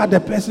then you look at the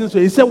person, so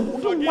he said,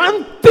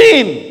 one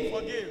thing.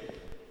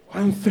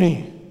 One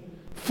thing.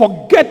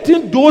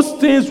 Forgetting those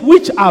things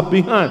which are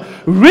behind,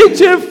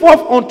 reaching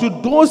forth unto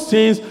those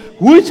things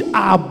which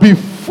are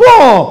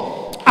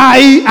before.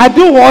 I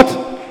do what?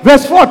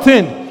 Verse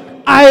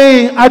 14.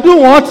 I do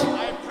what?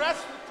 I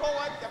press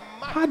forward the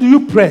mark. How do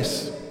you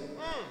press?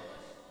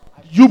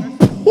 You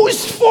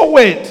push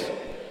forward,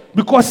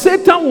 because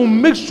Satan will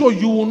make sure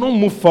you will not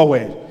move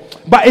forward.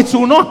 But it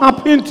will not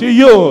happen to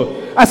you.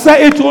 I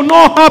say it will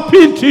not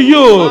happen to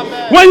you.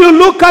 Amen. When you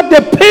look at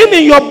the pain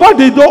in your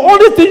body, the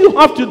only thing you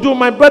have to do,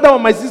 my brother or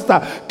my sister,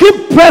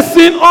 keep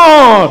pressing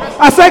on.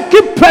 I said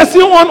keep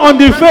pressing on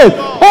the faith.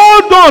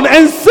 Hold on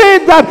and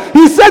say that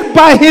he said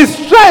by his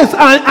stripes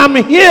I am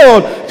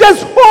healed.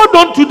 Just hold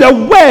on to the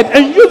word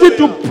and use it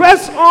to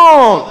press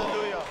on.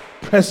 Hallelujah.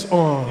 Press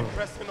on.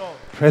 Pressing on.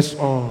 Press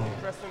on.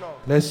 Pressing on.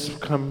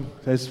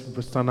 Let's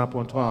stand up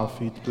onto our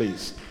feet,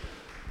 please.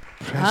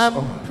 Press I'm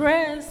on.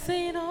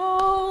 pressing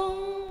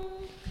on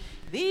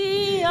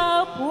the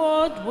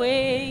upward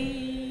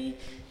way,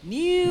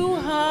 new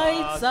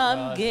heights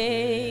I'm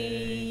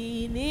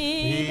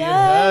gaining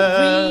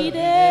every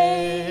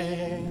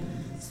day.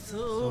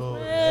 So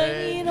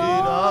praying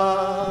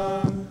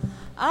on,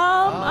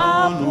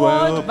 I'm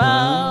upward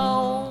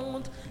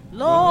bound.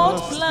 Lord,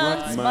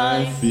 plant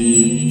my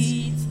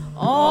feet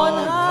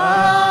on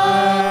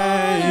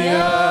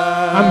higher.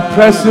 I'm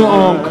pressing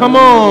on. Come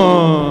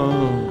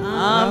on.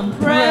 I'm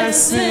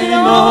pressing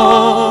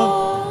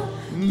on,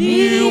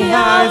 new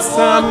heights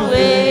I'm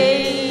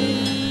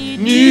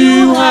gaining,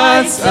 new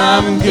heights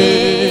I'm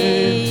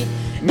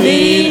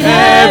gaining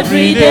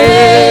every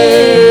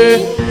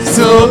day.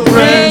 So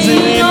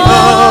pressing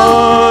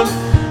on,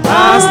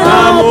 as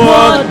I'm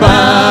upward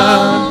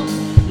bound,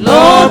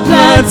 Lord,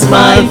 plant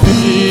my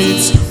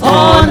feet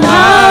on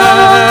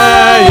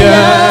higher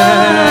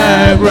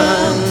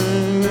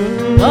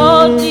ground.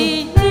 Lord,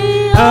 lead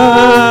me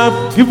up.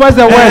 Give us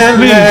the words,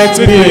 please. Let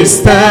me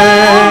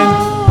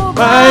stand,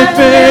 my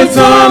faith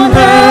on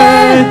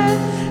high,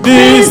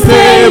 this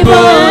stable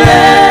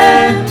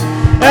land,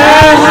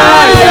 a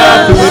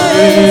higher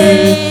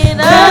plane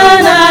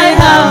than I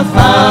have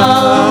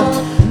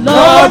found.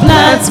 Lord,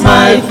 plant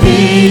my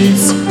feet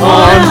feet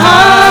on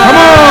high. Come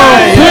on,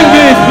 sing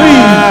it,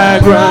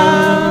 please.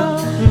 Ground.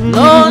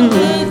 Lord,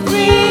 lift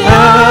me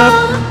up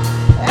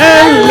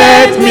and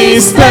let me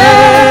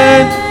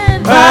stand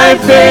by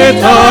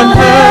faith on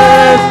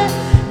earth.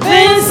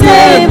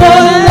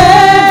 Stable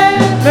land,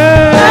 a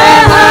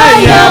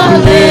higher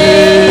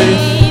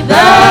place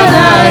that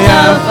I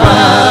have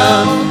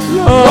found.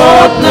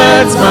 Lord,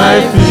 plant my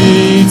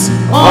feet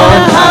on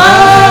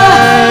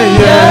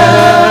higher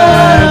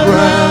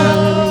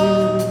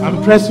ground. I'm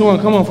pressing on.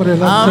 Come on for the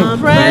last I'm time.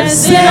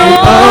 pressing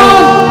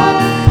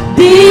on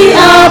the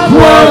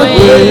upward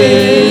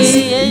ways,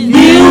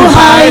 new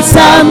heights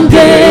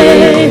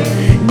someday.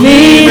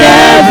 Need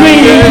every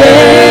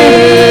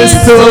day,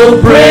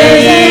 so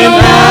praying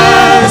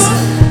as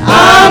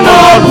I'm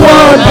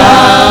onward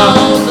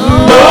bound.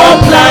 Lord,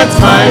 plant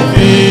my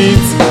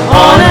feet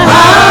on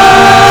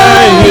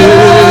higher.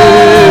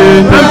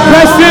 I'm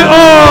pressing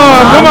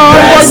on. Come on,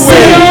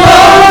 Pressing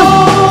on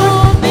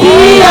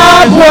the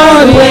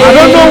upward way. I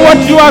don't know what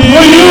you are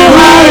going New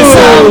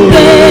through.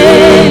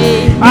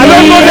 I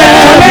don't know the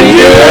challenge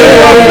you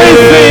are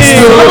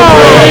facing. Come on.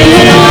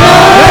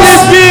 Let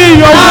it be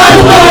your word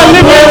for the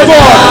living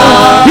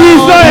God.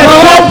 He's not a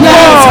dead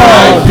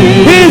God.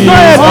 He's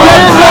not a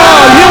dead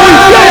God. He will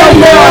say your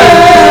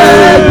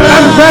word.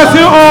 I'm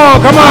pressing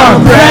on. Come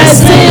on.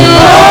 Pressing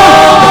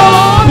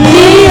on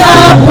the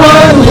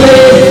upward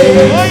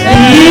way.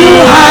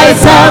 New heights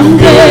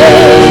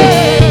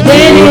someday.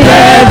 In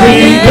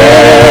every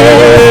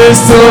day.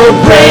 So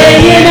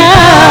praying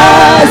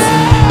as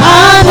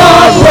I'm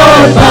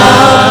onward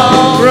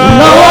bound.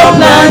 Lord,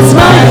 plant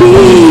my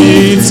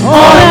feet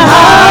on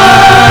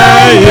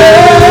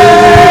higher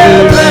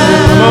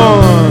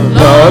ground.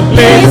 Lord,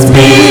 lift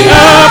me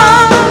up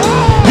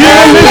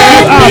and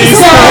let me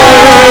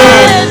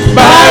stand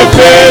by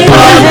faith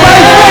on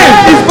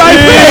earth. It's by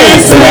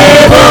faith.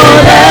 Stable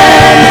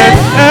land,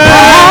 a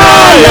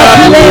higher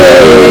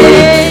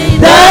place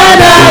that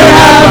I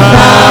have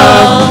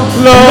found.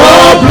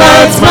 Lord,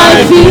 plant my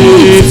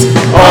feet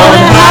on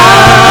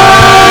higher.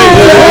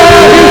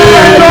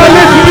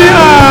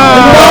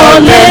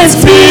 Lord, lift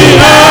me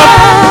up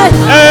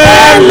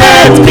and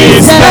let me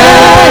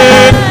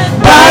stand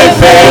by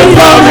faith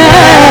on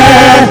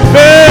earth.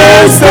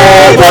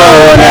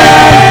 Stable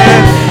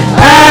land, a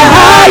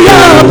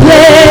higher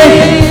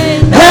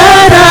place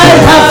that I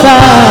have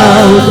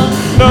found.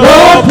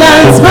 Lord,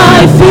 plant my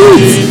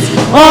feet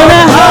on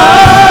a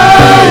higher.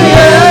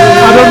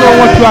 I don't know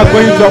what you are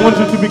going to. I want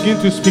you to begin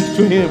to speak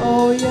to him.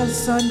 Oh,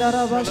 yes,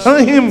 Sandarabash. Tell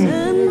him.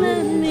 And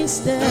let me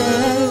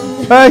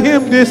stand. Tell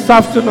him this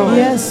afternoon.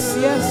 Yes,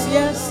 yes,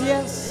 yes,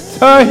 yes.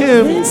 Tell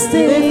him. Lift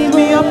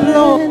me up,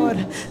 Lord.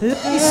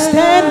 Let me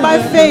stand by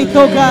faith,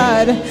 oh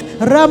God.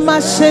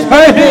 Ramashende,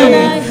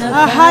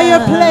 a higher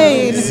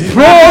plane.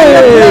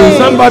 Pray,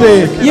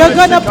 somebody. You're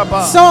gonna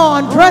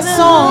press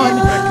on.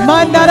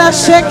 Mandara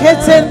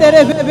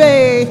sheketendere.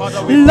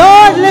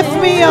 Lord, lift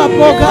me up,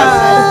 oh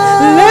God.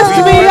 Lift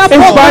me up,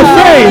 It's oh by God.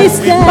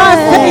 faith. By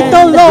faith,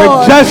 oh Lord.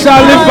 The just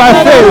shall live by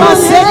faith.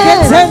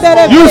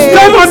 You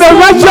stand on the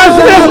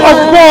righteousness of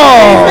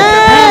God,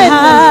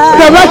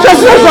 the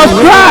righteousness of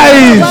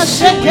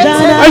Christ,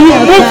 and you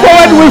move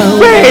forward with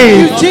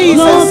faith.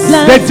 Jesus.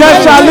 The just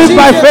shall live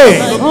by faith.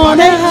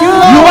 Thank you,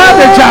 Lord. You are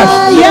the just.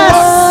 Yes.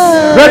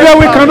 Brother,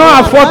 we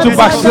cannot afford to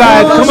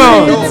backslide. Come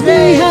on.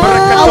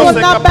 I will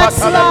not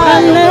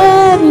backslide.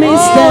 Let me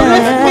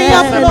Lift me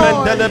up,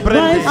 Lord.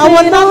 I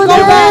will not go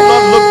back.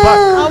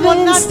 I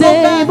will not go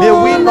back. May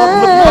we not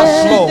look back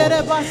slow.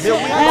 May we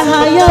a not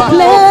higher look back.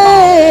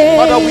 place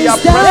Father, we are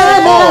that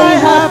pressing I on.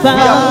 have We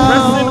are found.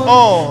 pressing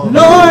on.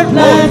 Lord,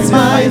 plant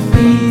my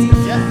feet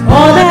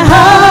on a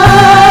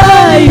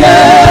higher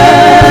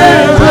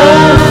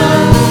ground.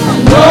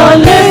 Lord,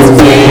 lift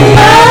me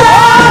up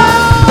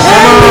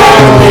and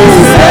let me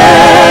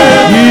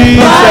stand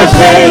by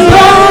faith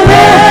on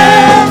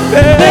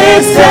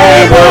this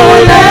stable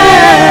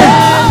land,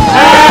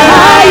 a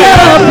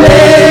higher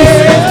place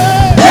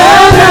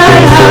than I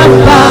have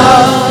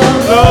found.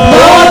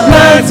 Lord,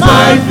 plant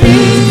my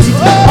feet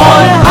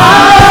on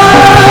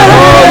higher.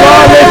 Oh,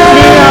 Lord, lift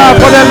me up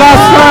for the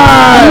last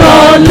time.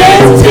 Lord,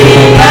 lift me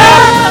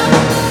up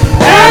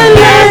and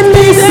let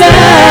me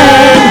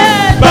stand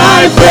by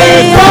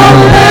faith on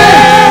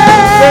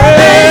earth,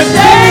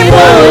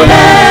 stable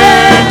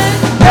land,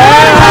 a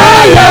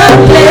higher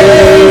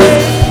place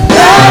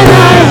than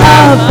I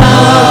have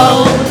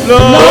found.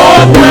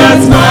 Lord,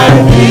 plant my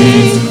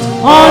feet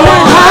on a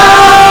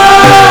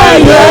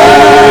higher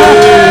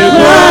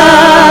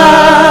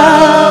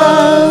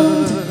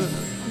ground.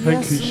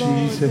 Thank you,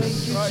 Jesus.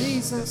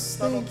 Jesus,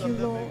 thank you,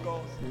 Lord.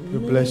 We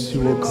bless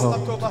you, O God.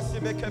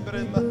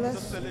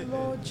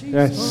 Lord Jesus.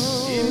 Yes.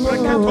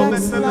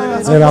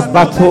 There are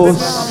battles.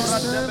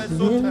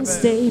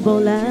 Stable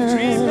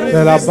land,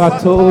 There are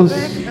battles. a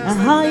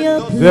higher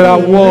place. There are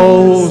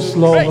walls,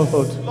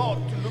 Lord.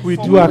 We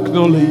do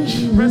acknowledge.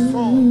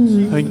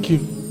 Thank you.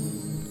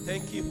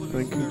 Thank you, Holy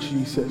Thank you,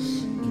 Jesus.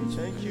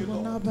 Thank you, Will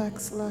Lord. not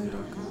backslide, oh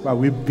God. But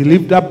we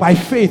believe that by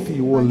faith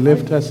you will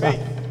lift us up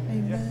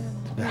Amen.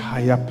 to the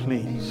higher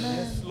planes.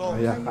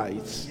 Lord. higher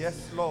heights.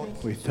 Yes, Lord.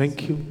 We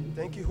thank you.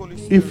 Thank you, Holy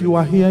Spirit. If you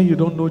are here, you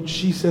don't know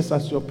Jesus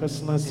as your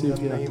personal In the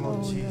Savior, name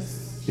of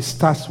Jesus. it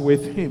starts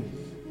with Him.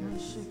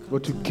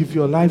 But to give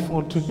your life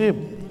unto Him.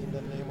 In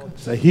the name of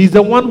Jesus. So He's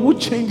the one who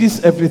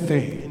changes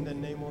everything. In the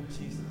name of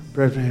Jesus.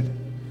 Brethren,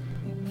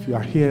 if you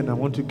are here and I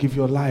want to give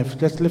your life,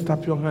 just lift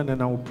up your hand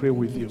and I will pray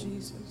with you.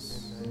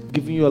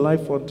 Giving your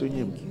life unto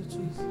Him.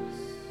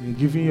 You're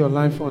giving your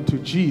life unto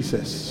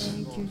Jesus.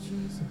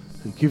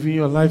 You're giving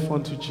your life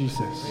unto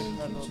Jesus.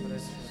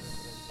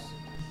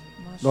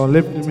 Lord,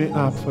 lift me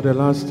up for the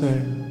last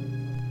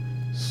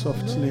time.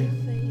 Softly.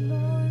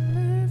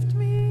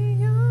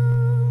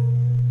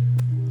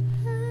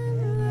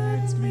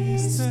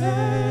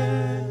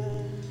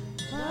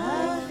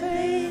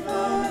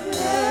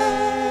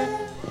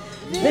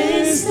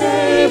 This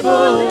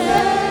stable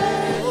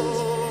land,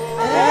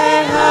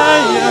 and I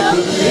have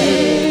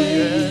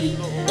believed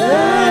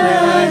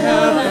that I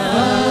have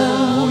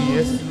found. Oh,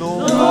 yes,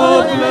 Lord.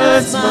 Lord,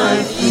 bless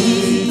my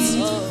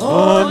feet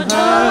on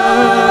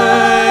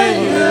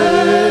higher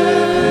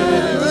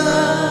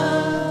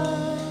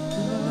ground.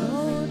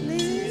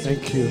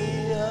 Thank you.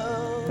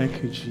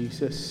 Thank you,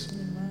 Jesus.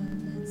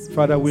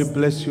 Father, we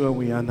bless you and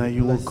we honor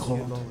you, O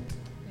God.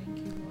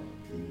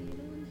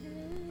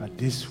 That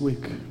this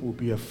week will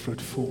be a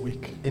fruitful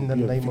week. In the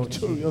be a name of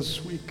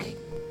victorious week.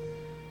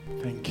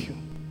 Thank you.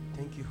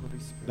 Thank you, Holy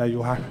Spirit. That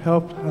you have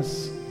helped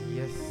us.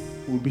 Yes.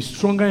 We'll be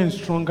stronger and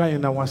stronger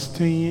in our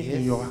staying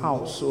in your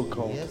house, O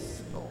God.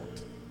 Yes, Lord.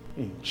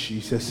 In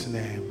Jesus'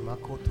 name.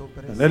 Makoto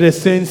And let the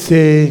saints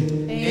say,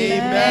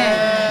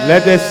 Amen.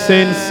 let the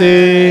saints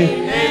say,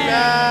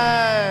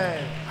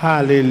 Amen.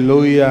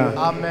 hallelujah.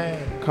 Amen.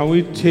 Can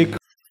we take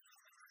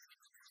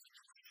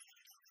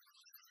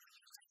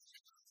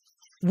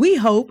We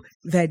hope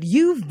that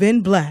you've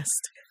been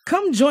blessed.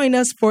 Come join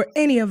us for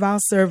any of our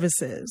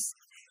services.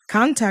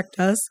 Contact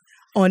us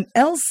on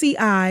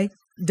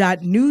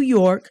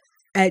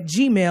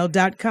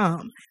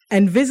lci.newyork@gmail.com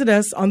and visit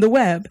us on the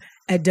web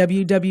at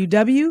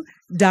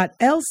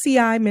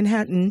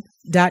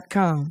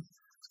www.lcimanhattan.com.